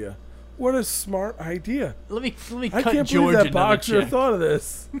smart idea. What a smart idea. let me I cut can't George believe that another boxer check. thought of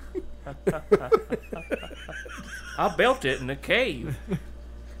this. I built it in a cave.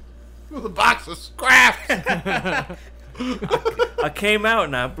 With a box of scraps. I came out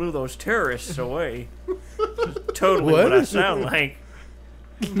and I blew those terrorists away. Totally What? what I sound like.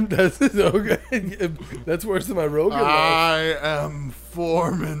 That's okay. That's worse than my Rogan laugh. I am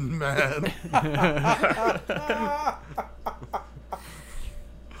Foreman, man. I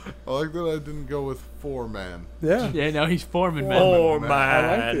like that I didn't go with foreman. Yeah, Yeah, no, he's foreman, man. Oh, man.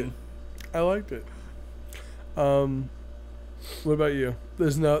 I liked it. man. I liked it. What about you?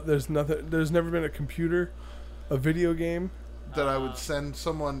 There's nothing. There's never been a computer, a video game. That I would send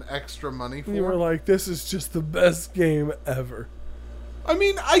someone extra money for. You were like, this is just the best game ever. I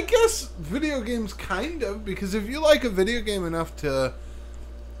mean, I guess video games kind of, because if you like a video game enough to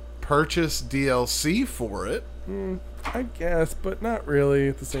purchase DLC for it, I guess, but not really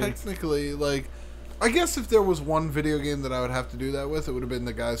at the same time. technically, like, I guess if there was one video game that I would have to do that with, it would have been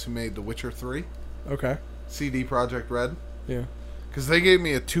the guys who made The Witcher 3. Okay. CD Projekt Red. Yeah. Because they gave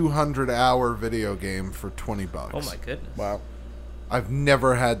me a 200-hour video game for $20. Oh my goodness. Wow. I've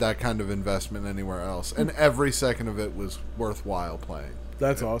never had that kind of investment anywhere else, and every second of it was worthwhile playing.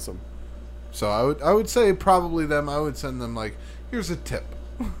 That's awesome. So I would say probably them. I would send them like, here's a tip.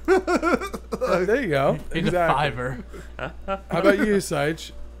 There you go. In the fiver. How about you,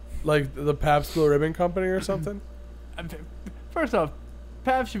 Syche? Like the Pabst Blue Ribbon Company or something? First off,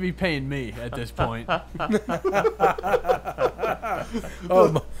 Pav should be paying me at this point.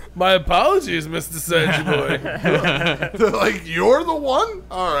 Oh, my apologies, Mr. Sanji Boy. They're like, you're the one?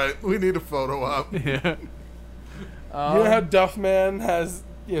 All right, we need a photo op. Yeah. You know how Duff Man has,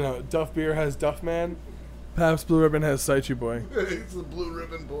 Duff Beer has Duff Man? Pabst Blue Ribbon has Syche Boy. He's the blue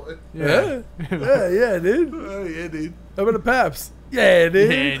ribbon boy. Yeah, dude. Oh, yeah, dude. How about the Pabst? Yeah,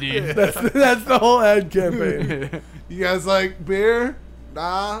 dude. Yeah, dude. That's the whole ad campaign. You guys like beer?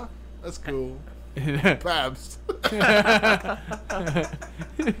 Nah, that's cool. Pabst.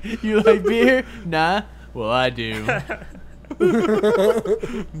 You like beer? Nah. Well, I do.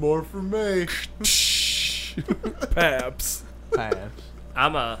 More for me. Pabst. Pabst.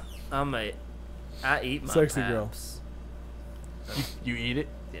 I eat my Sexy girl. Pabst. You eat it?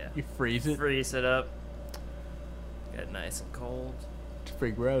 Yeah. You freeze it? Freeze it up. Get it nice and cold. It's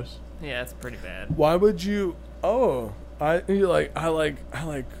pretty gross. Yeah, it's pretty bad. Why would you? Oh, I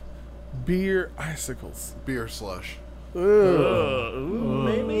like beer icicles. Beer slush. Ugh. Ooh,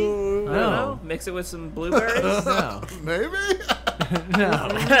 maybe. I don't know. Mix it with some blueberries. No. Maybe?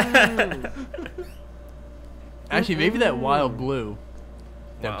 No. Actually, maybe that Wild Blue.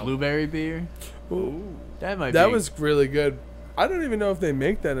 That Wow. blueberry beer. Ooh. That might That be. was really good. I don't even know if they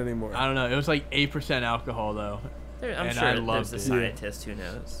make that anymore. I don't know. It was like 8% alcohol, though. I'm And sure I there's loved a it. scientist who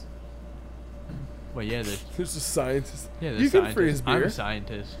knows. Well, yeah, there's, There's a scientist. yeah, there's You can scientists. freeze I'm beer. a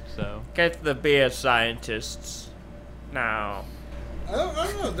scientist, so. Get the beer scientists. Now. I don't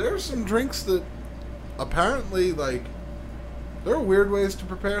know. There are some drinks that apparently, like, there are weird ways to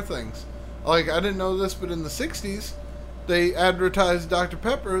prepare things. Like, I didn't know this, but in the 60s, they advertised Dr.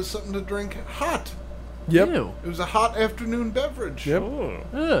 Pepper as something to drink hot. Yep. Ew. It was a hot afternoon beverage. Yep.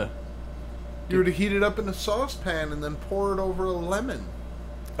 Ugh. You were to heat it up in a saucepan and then pour it over a lemon.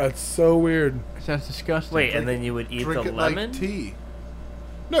 That's so weird. Sounds disgusting. Wait, and then you would eat Drink the it lemon? like tea.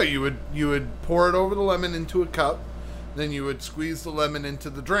 No, you would pour it over the lemon into a cup, then you would squeeze the lemon into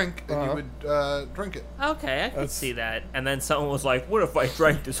the drink, and you would drink it. Okay, I could That's- see that. And then someone was like, what if I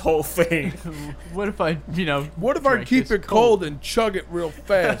drank this whole thing? What if I, What if I drank keep this it cold and chug it real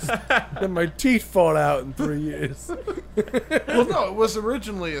fast? Then my teeth fall out in 3 years. Well, no, it was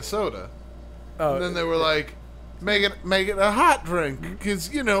originally a soda. Oh, And then they were like, make it a hot drink,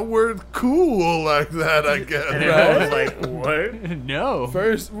 because, we're cool like that, I guess. And everyone was like, what? No.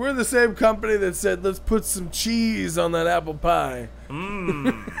 first, we're the same company that said, let's put some cheese on that apple pie.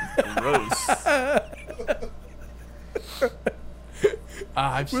 Gross.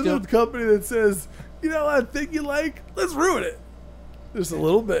 I've We're still. the company that says, you know that thing you like? Let's ruin it. Just a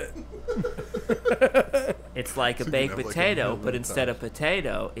little bit. It's like a So you baked have, like, a potato, million but instead times. of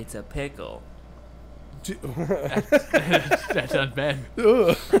potato, it's a pickle. That sounds bad.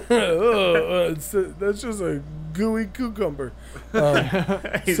 Ugh. That's just a gooey cucumber.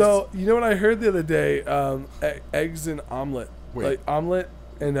 So, you know what I heard the other day? Eggs and omelet. Wait. Like omelet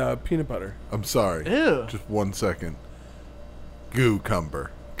and peanut butter. I'm sorry. Ew. Just 1 second.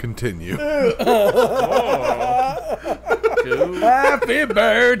 Goo-cumber. Continue. Goo. Happy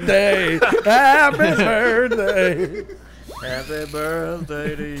birthday! Happy birthday! Happy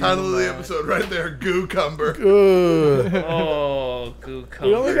birthday to you. Title of the episode right there, Goo-cumber. Ugh. Oh, goo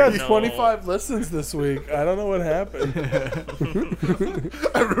We only got no. 25 listens this week. I don't know what happened.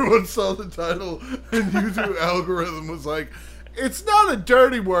 Everyone saw the title, and YouTube algorithm was like, it's not a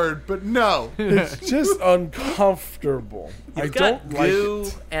dirty word, but no. It's just uncomfortable. I You've don't got like goo,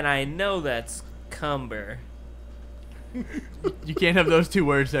 it. and I know that's cumber. You can't have those two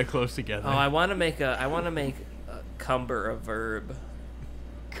words that close together. Oh, I want to make cumber a verb.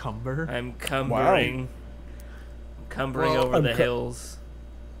 Cumber? I'm cumbering. I'm cumbering Well, over I'm the hills.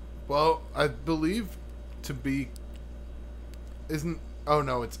 Well, I believe to be... Isn't... Oh,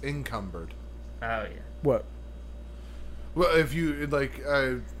 no, it's encumbered. Oh yeah. What? Well, if you, like,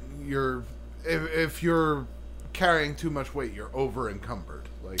 you're... If you're carrying too much weight, you're over-encumbered.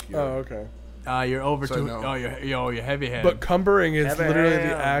 Like, you're... Oh, okay. You're over So to. no. Oh, you're heavy head. But cumbering is Never literally the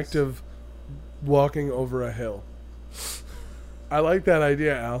hands. act of walking over a hill. I like that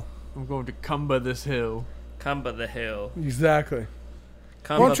idea, Al. I'm going to cumber this hill. Cumber the hill. Exactly.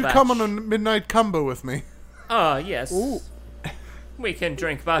 Why don't you Cumberbatch. come on a midnight cumber with me? Oh yes. Ooh. We can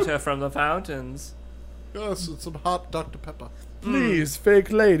drink butter from the fountains. Yes, it's some hot Dr. Pepper. Please,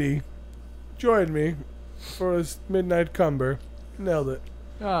 fake lady, join me for a midnight cumber. Nailed it.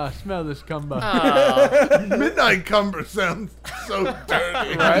 Ah, smell this cumber. Midnight Cumber sounds so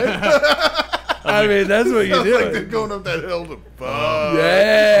dirty. Right? I mean, that's what you Sounds do. like they're going up that hill to fuck.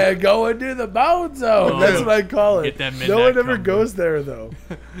 Yeah, going to the bone zone. Oh. That's what I call it. Get that No midnight one ever cumber. goes there though.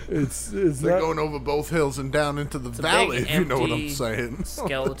 It's They're not. going over both hills and down into the a valley, big, if you know what I'm empty, saying.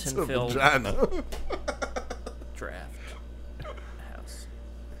 skeleton-filled- It's a vagina. Draft house.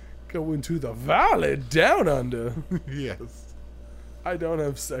 Going to the valley down under. Yes. I don't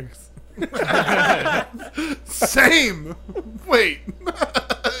have sex. Same. Wait.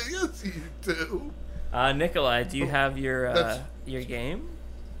 Yes, you do. Nikolai, do you have That's- your game?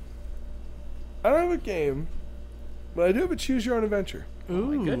 I don't have a game, but I do have a choose your own adventure.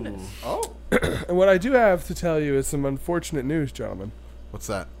 Ooh. My goodness. Oh. And what I do have to tell you is some unfortunate news, gentlemen. What's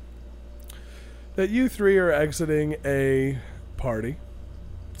that? That you three are exiting a party.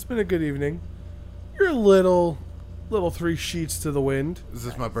 It's been a good evening. You're a little three sheets to the wind. Is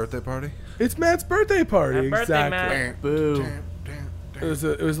this my birthday party? It's Matt's birthday party. Happy birthday, exactly. Matt. Boo. It was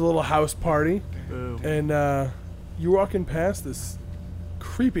a little house party, Boo. and you're walking past this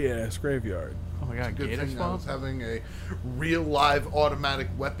creepy ass graveyard. Oh my god, Good gator thing I was swamp? having a real live automatic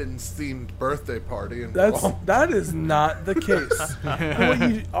weapons themed birthday party. And That is not the case. And what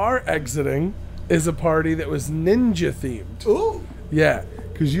you are exiting is a party that was ninja themed. Ooh. Yeah,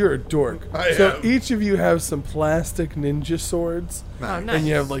 because you're a dork. I so am. each of you have some plastic ninja swords. Oh, Nice. nice. And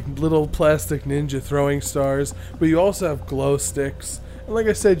you have like little plastic ninja throwing stars, but you also have glow sticks. And like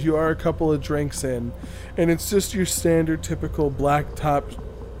I said, you are a couple of drinks in, and it's just your standard, typical blacktop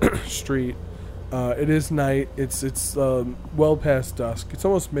street. It is night. It's well past dusk. It's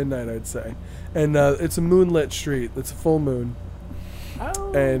almost midnight, I'd say, and it's a moonlit street. It's a full moon,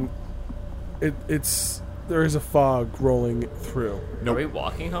 Oh. and it's there is a fog rolling through. Are we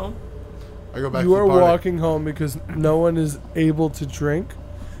walking home? I go back You to are the party. walking home because no one is able to drink,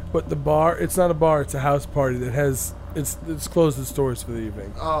 but the bar, it's not a bar, it's a house party that has, it's closed its doors for the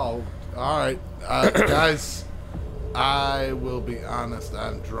evening. Oh, all right. Guys, I will be honest.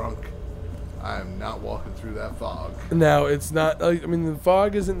 I'm drunk. I'm not walking through that fog. Now, it's not, I mean, the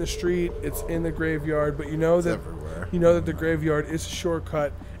fog is in the street, it's in the graveyard, but you know It's that, everywhere. you know that the graveyard is a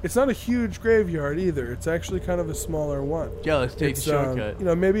shortcut. It's not a huge graveyard either, it's actually kind of a smaller one. Yeah, let's take It's, the shortcut. you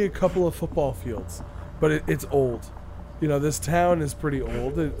know, maybe a couple of football fields, but it's old. You know, this town is pretty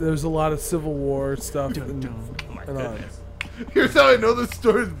old. There's a lot of Civil War stuff and Oh my and on. goodness. Here's how I know this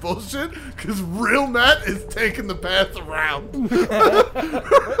story is bullshit, because real Matt is taking the path around.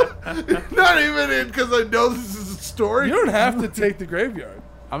 Not even in, because I know this is a story. You don't have to take the graveyard.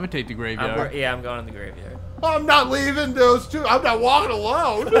 I'm gonna take the graveyard. I'm going to the graveyard. I'm not leaving those two. I'm not walking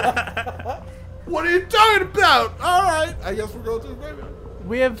alone. What are you talking about? All right. I guess we're going to the graveyard.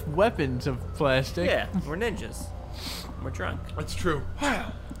 We have weapons of plastic. Yeah, we're ninjas. We're drunk. That's true.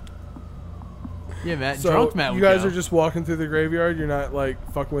 Yeah, Matt. So Drunk Matt. you would guys go. are just walking through the graveyard. You're not like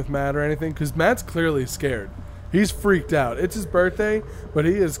fucking with Matt or anything, because Matt's clearly scared. He's freaked out. It's his birthday, but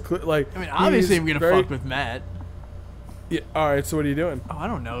he is like. I mean, obviously, he's I'm gonna very- fuck with Matt. Yeah, all right. So what are you doing? Oh, I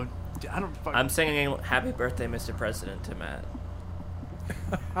don't know. I don't. Fuck. I'm singing "Happy Birthday, Mr. President" to Matt.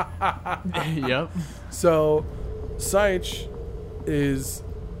 Yep. So, Seich is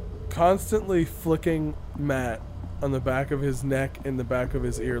constantly flicking Matt on the back of his neck and the back of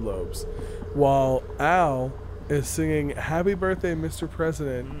his earlobes, while Al is singing "Happy Birthday, Mr.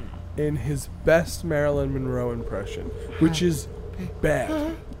 President" in his best Marilyn Monroe impression, which is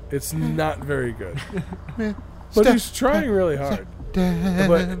bad. It's not very good. But he's trying really hard.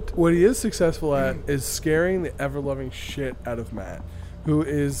 But what he is successful at is scaring the ever-loving shit out of Matt, who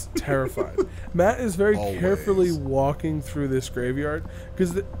is terrified. Matt is very Always. carefully walking through this graveyard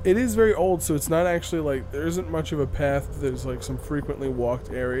because it is very old, so it's not actually like there isn't much of a path. There's like some frequently walked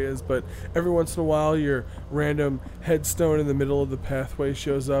areas, but every once in a while your random headstone in the middle of the pathway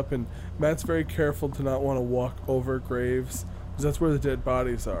shows up, and Matt's very careful to not want to walk over graves because that's where the dead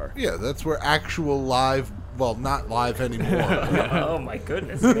bodies are. Yeah, that's where actual live, well, not live anymore. Oh my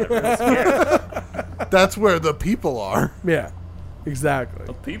goodness. I got really scared. That's where the people are. Yeah, exactly.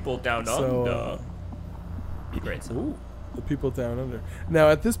 The people down So, under. Great song. The people down under. Now,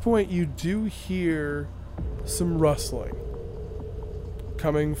 at this point, you do hear some rustling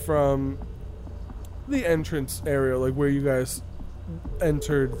coming from the entrance area, like where you guys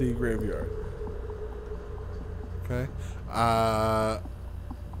entered the graveyard. Okay.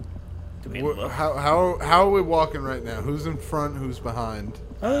 Do we look? How are we walking right now? Who's in front? Who's behind?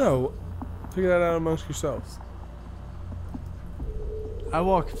 I don't know. Figure that out amongst yourselves. I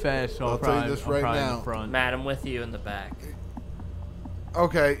walk fast, so I'll I'm tell you probably, this I'm right probably in now. the front. Matt, I'm with you in the back.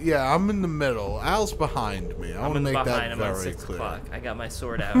 Okay, yeah, I'm in the middle. Al's behind me. I I'm want to in the make behind. that I'm at very 6 clear. o'clock. I got my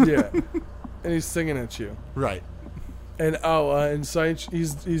sword out. Yeah. And he's singing at you. Right. And and Sight,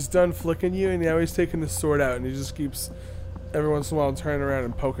 he's done flicking you, and now he's taking the sword out, and he just keeps every once in a while turning around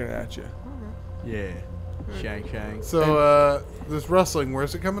and poking at you. Yeah. Shank. So, this rustling,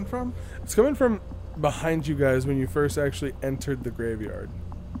 where's it coming from? It's coming from behind you guys when you first actually entered the graveyard.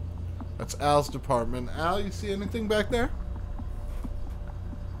 That's Al's department. Al, you see anything back there?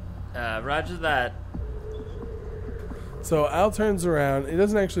 Roger that. So Al turns around. He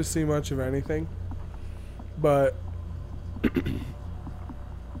doesn't actually see much of anything, but I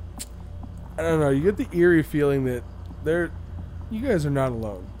don't know. You get the eerie feeling that you guys are not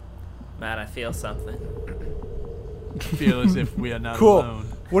alone. Matt, I feel something. Feel as if we are not Cool. alone.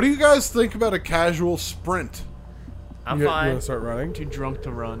 What do you guys think about a casual sprint? I'm You fine. want to start running? Too drunk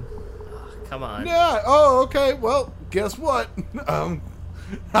to run. Come on. Yeah. Oh, okay. Well, guess what? I'm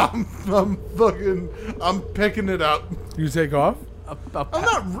picking it up. You take off. I'm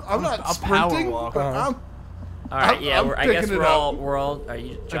not a power sprinting. walk. But Uh-huh. All right. I'm- Yeah. I'm I guess picking it we're up. all. Are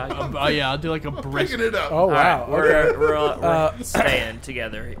you jogging? Oh yeah, I'll do like a I'm brisk. picking it up. Oh All wow! right, we're Okay. staying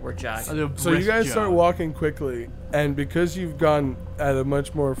together. We're I'll jogging. do a So you brisk guys jog. start walking quickly, and because you've gone at a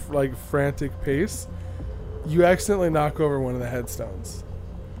much more like frantic pace, you accidentally knock over one of the headstones.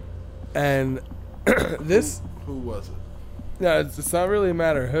 And this, Who was it? no, it's not really a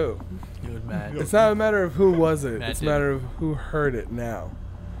matter of who. It was mad. It's not a matter of who was it. Matt It's a did. matter of who heard it now.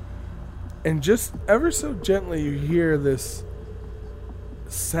 And just ever so gently, you hear this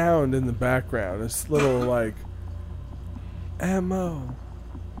sound in the background. This little like M-O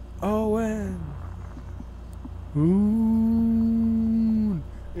O-N. Ooh.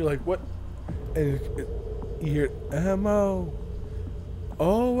 You're like, what? And you hear M-O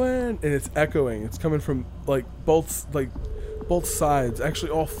O-N, and it's echoing. It's coming from both sides.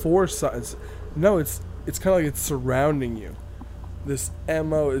 Actually, all four sides. No, it's kind of like it's surrounding you. This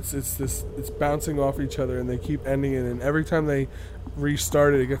ammo, it's bouncing off each other, and they keep ending it. And every time they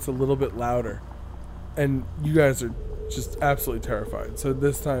restart it, it gets a little bit louder. And you guys are just absolutely terrified. So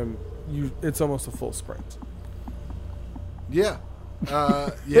this time, it's almost a full sprint. Yeah.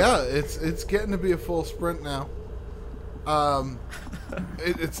 Yeah, it's getting to be a full sprint now.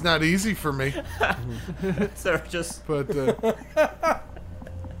 It's not easy for me, So just but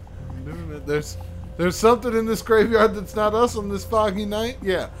there's something in this graveyard that's not us on this foggy night.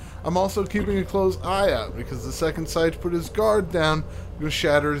 Yeah, I'm also keeping a close eye out because the second Sight put his guard down, I'm gonna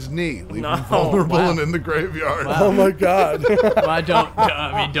shatter his knee, leave No, him vulnerable wow. and in the graveyard. Wow. Oh my god! Well, don't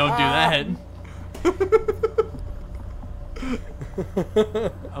do that.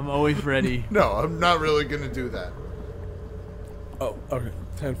 I'm always ready. No, I'm not really gonna do that. Oh, okay.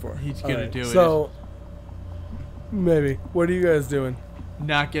 10-4. He's gonna do it. So maybe. What are you guys doing?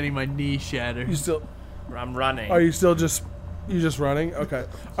 Not getting my knee shattered. You still? I'm running. Are you still just? You just running? Okay.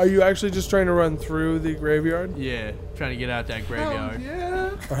 Are you actually just trying to run through the graveyard? Yeah, trying to get out that graveyard. Yeah.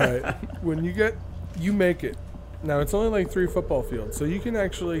 All right. When you make it. Now it's only like 3 football fields, so you can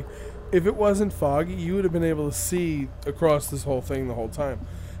actually, if it wasn't foggy, you would have been able to see across this whole thing the whole time.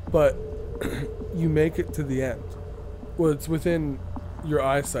 But you make it to the end. Well, it's within your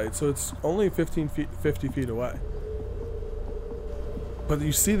eyesight, so it's only 50 feet away. But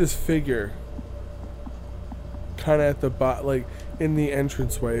you see this figure kind of at the like in the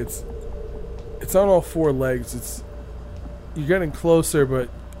entranceway. It's on all 4 legs. You're getting closer, but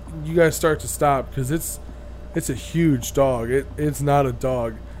you guys start to stop because it's a huge dog. It's not a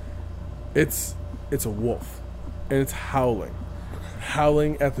dog. It's a wolf, and it's howling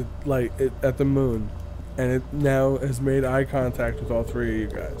at the moon, and it now has made eye contact with all 3 of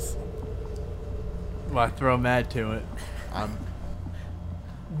you guys. Well, I throw Matt to it.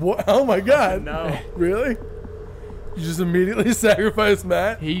 What? Oh my god! No. Really? You just immediately sacrificed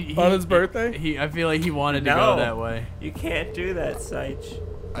Matt on his birthday? I feel like he wanted to No. go that way. You can't do that, Seich.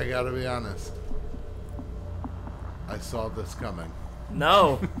 I gotta be honest. I saw this coming.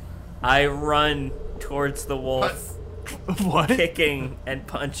 No. I run towards the wolf, What? kicking and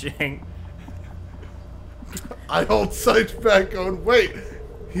punching. I hold Sight back going, wait,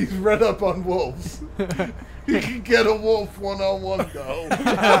 he's read up on wolves. He can get a wolf one-on-one, though.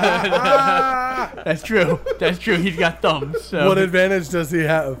 That's true. That's true. He's got thumbs. So. What advantage does he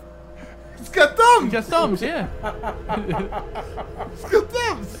have? He's got thumbs! He's got thumbs, yeah. He's got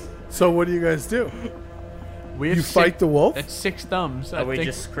thumbs! So what do you guys do? We have You fight the wolf? That's 6 thumbs. Are I we think.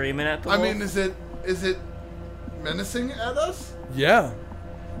 just screaming at the I wolf? mean, is it menacing at us? Yeah.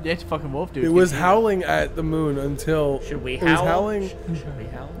 Yeah, it's a fucking wolf, dude. It was howling at the moon until Should we it was howl? howling. Should we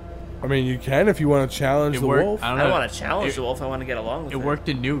howl? I mean, you can if you want to challenge It the worked. wolf. I I don't don't know. want to challenge the wolf. I want to get along with It it. worked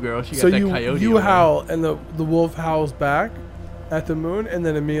in New Girl. She got So that you coyote. you over. howl and the wolf howls back at the moon and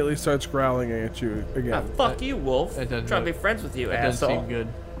then immediately starts growling at you Ah, again. fuck you, wolf. that doesn't Trying to look- be friends with you, That doesn't asshole. seem good.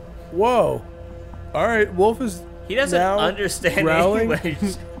 Whoa! All right, wolf is He doesn't now understand growling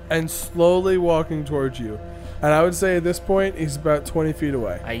English. and slowly walking towards you. And I would say at this point he's about 20 feet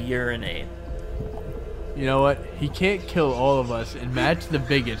away. I urinate. You know what? He can't kill all of us, and Matt's the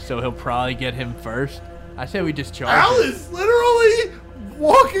biggest, so he'll probably get him first. I say we just charge Al him. is literally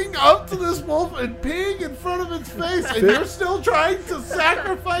walking up to this wolf and peeing in front of its face, and you're still trying to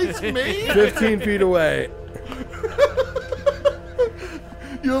sacrifice me? 15 feet away.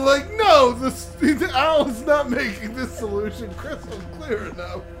 You're like, no, Al is not making this solution crystal clear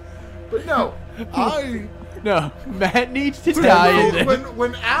enough. But no, No, Matt needs to die in there.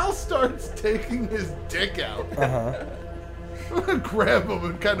 when Al starts taking his dick out, I'm gonna grab him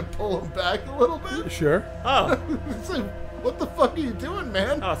and kind of pull him back a little bit. Sure. Oh, It's like, what the fuck are you doing,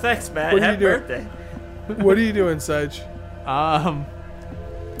 man? oh, thanks, Matt. What are you Happy doing? birthday. What are you doing, Sage?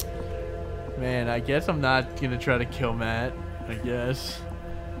 Man, I guess I'm not gonna try to kill Matt. I guess.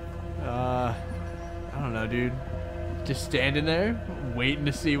 I don't know, dude. Just standing there, waiting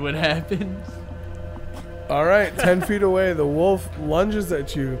to see what happens. All right, 10 feet away, the wolf lunges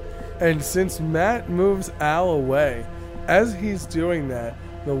at you. And since Matt moves Al away, as he's doing that,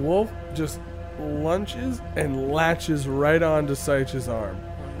 the wolf just lunges and latches right onto Saich's arm.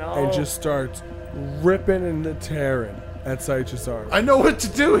 Oh, no. And just starts ripping and tearing at Saich's arm. I know what to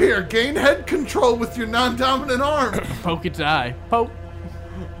do here. Gain head control with your non-dominant arm. Poke its eye. Poke.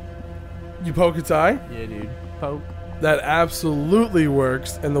 You poke its eye? Yeah, dude. Poke. That absolutely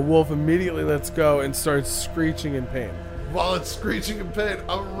works, and the wolf immediately lets go and starts screeching in pain. While it's screeching in pain,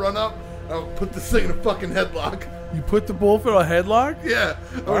 I'll run up. I'll put this thing in a fucking headlock. You put the wolf in a headlock? Yeah,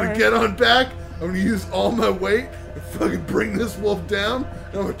 I'm gonna Alright. get on back. I'm gonna use all my weight and fucking bring this wolf down.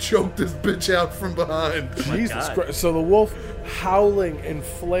 And I'm gonna choke this bitch out from behind. Jesus God. Christ. So the wolf, howling and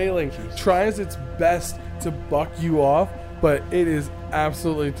flailing, tries its best to buck you off, but it is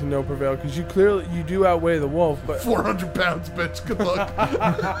absolutely to no prevail because you do outweigh the wolf, but 400 pounds, bitch. Good luck.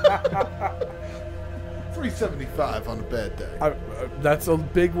 375 on a bad day. that's a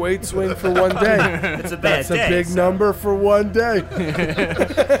big weight swing for one day. It's a bad That's day. a big so- number for one day.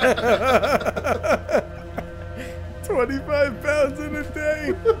 25 pounds in a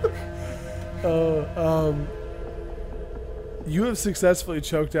day. You have successfully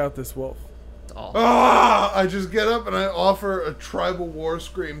choked out this wolf. Oh, I just get up and I offer a tribal war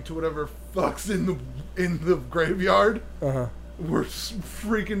scream to whatever fucks in the graveyard. Uh-huh. Were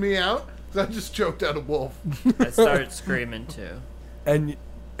freaking me out. 'Cause I just choked out a wolf. I started screaming too. And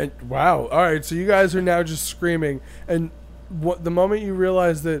wow, all right. So you guys are now just screaming, and the moment you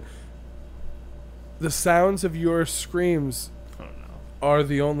realize that the sounds of your screams Oh no. are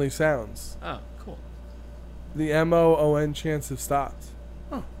the only sounds, Oh, cool. the MOON chants have stopped.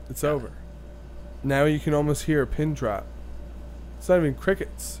 Oh, It's over. Now you can almost hear a pin drop. It's not even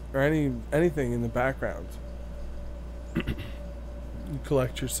crickets or anything in the background. You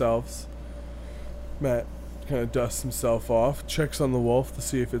collect yourselves. Matt kind of dusts himself off, checks on the wolf to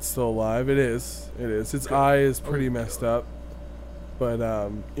see if it's still alive. It is. It is. Its eye is pretty messed up. But,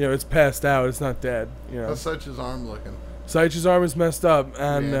 it's passed out. It's not dead. how's such his arm looking? Saich's arm is messed up.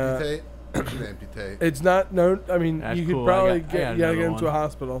 And And amputate? You should amputate. it's not, no, I mean, That's you could cool. probably I got you gotta get him another to a one.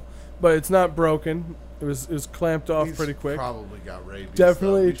 hospital. But it's not broken. It was clamped off He's pretty quick. Probably got rabies.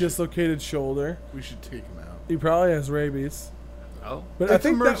 Definitely though. a dislocated shoulder. We should take him out. He probably has rabies. Oh, But It's I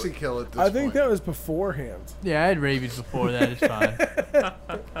think a mercy that, kill at this I think point. that was beforehand. Yeah, I had rabies before that. It's fine.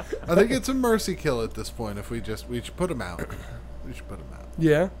 I think it's a mercy kill at this point. If we should put him out. We should put him out.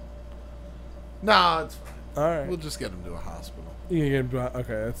 Yeah. Nah, it's fine. All right. We'll just get him to a hospital. You can get him,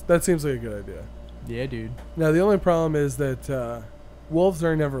 okay, that seems like a good idea. Yeah, dude. Now the only problem is that wolves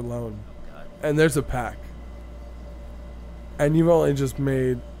are never alone, and there's a pack, and you've only just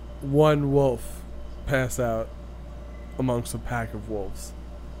made one wolf pass out amongst a pack of wolves.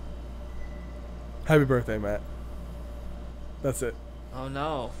 Happy birthday, Matt. That's it. oh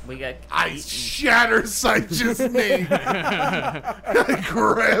no. We got I eaten. shatter Saich's knee. I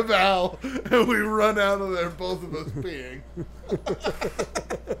grab Al, and we run out of there, both of us peeing.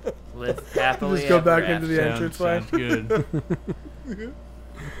 Live happily Just go ever back into the after. Sounds entranceway. good.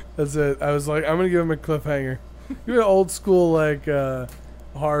 That's it. I was like, I'm gonna give him a cliffhanger. Give an old school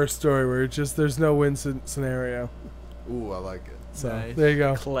horror story where it's just there's no win scenario. Ooh, I like it. So Nice. there you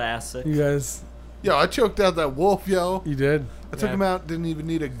go. Classic. You guys Yo, I choked out that wolf, yo. You did. I took Yeah. him out, didn't even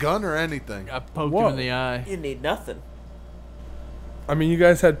need a gun or anything. I poked Whoa. him in the eye. You need nothing. I mean, you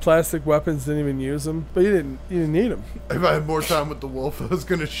guys had plastic weapons, didn't even use them, but you didn't need them. If I had more time with the wolf, I was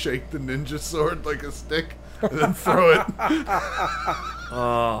gonna shake the ninja sword like a stick and then throw it.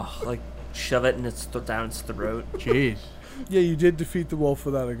 Oh, like shove it in down its throat. Jeez. Yeah, you did defeat the wolf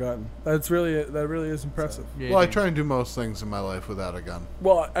without a gun. That really is impressive. Yeah, Well, I dude. try and do most things in my life without a gun.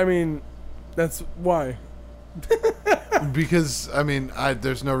 Well, I mean, that's why. Because, I mean,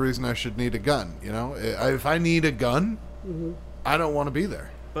 there's no reason I should need a gun, you know? If I need a gun, I don't want to be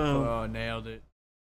there. Boom. Oh, nailed it.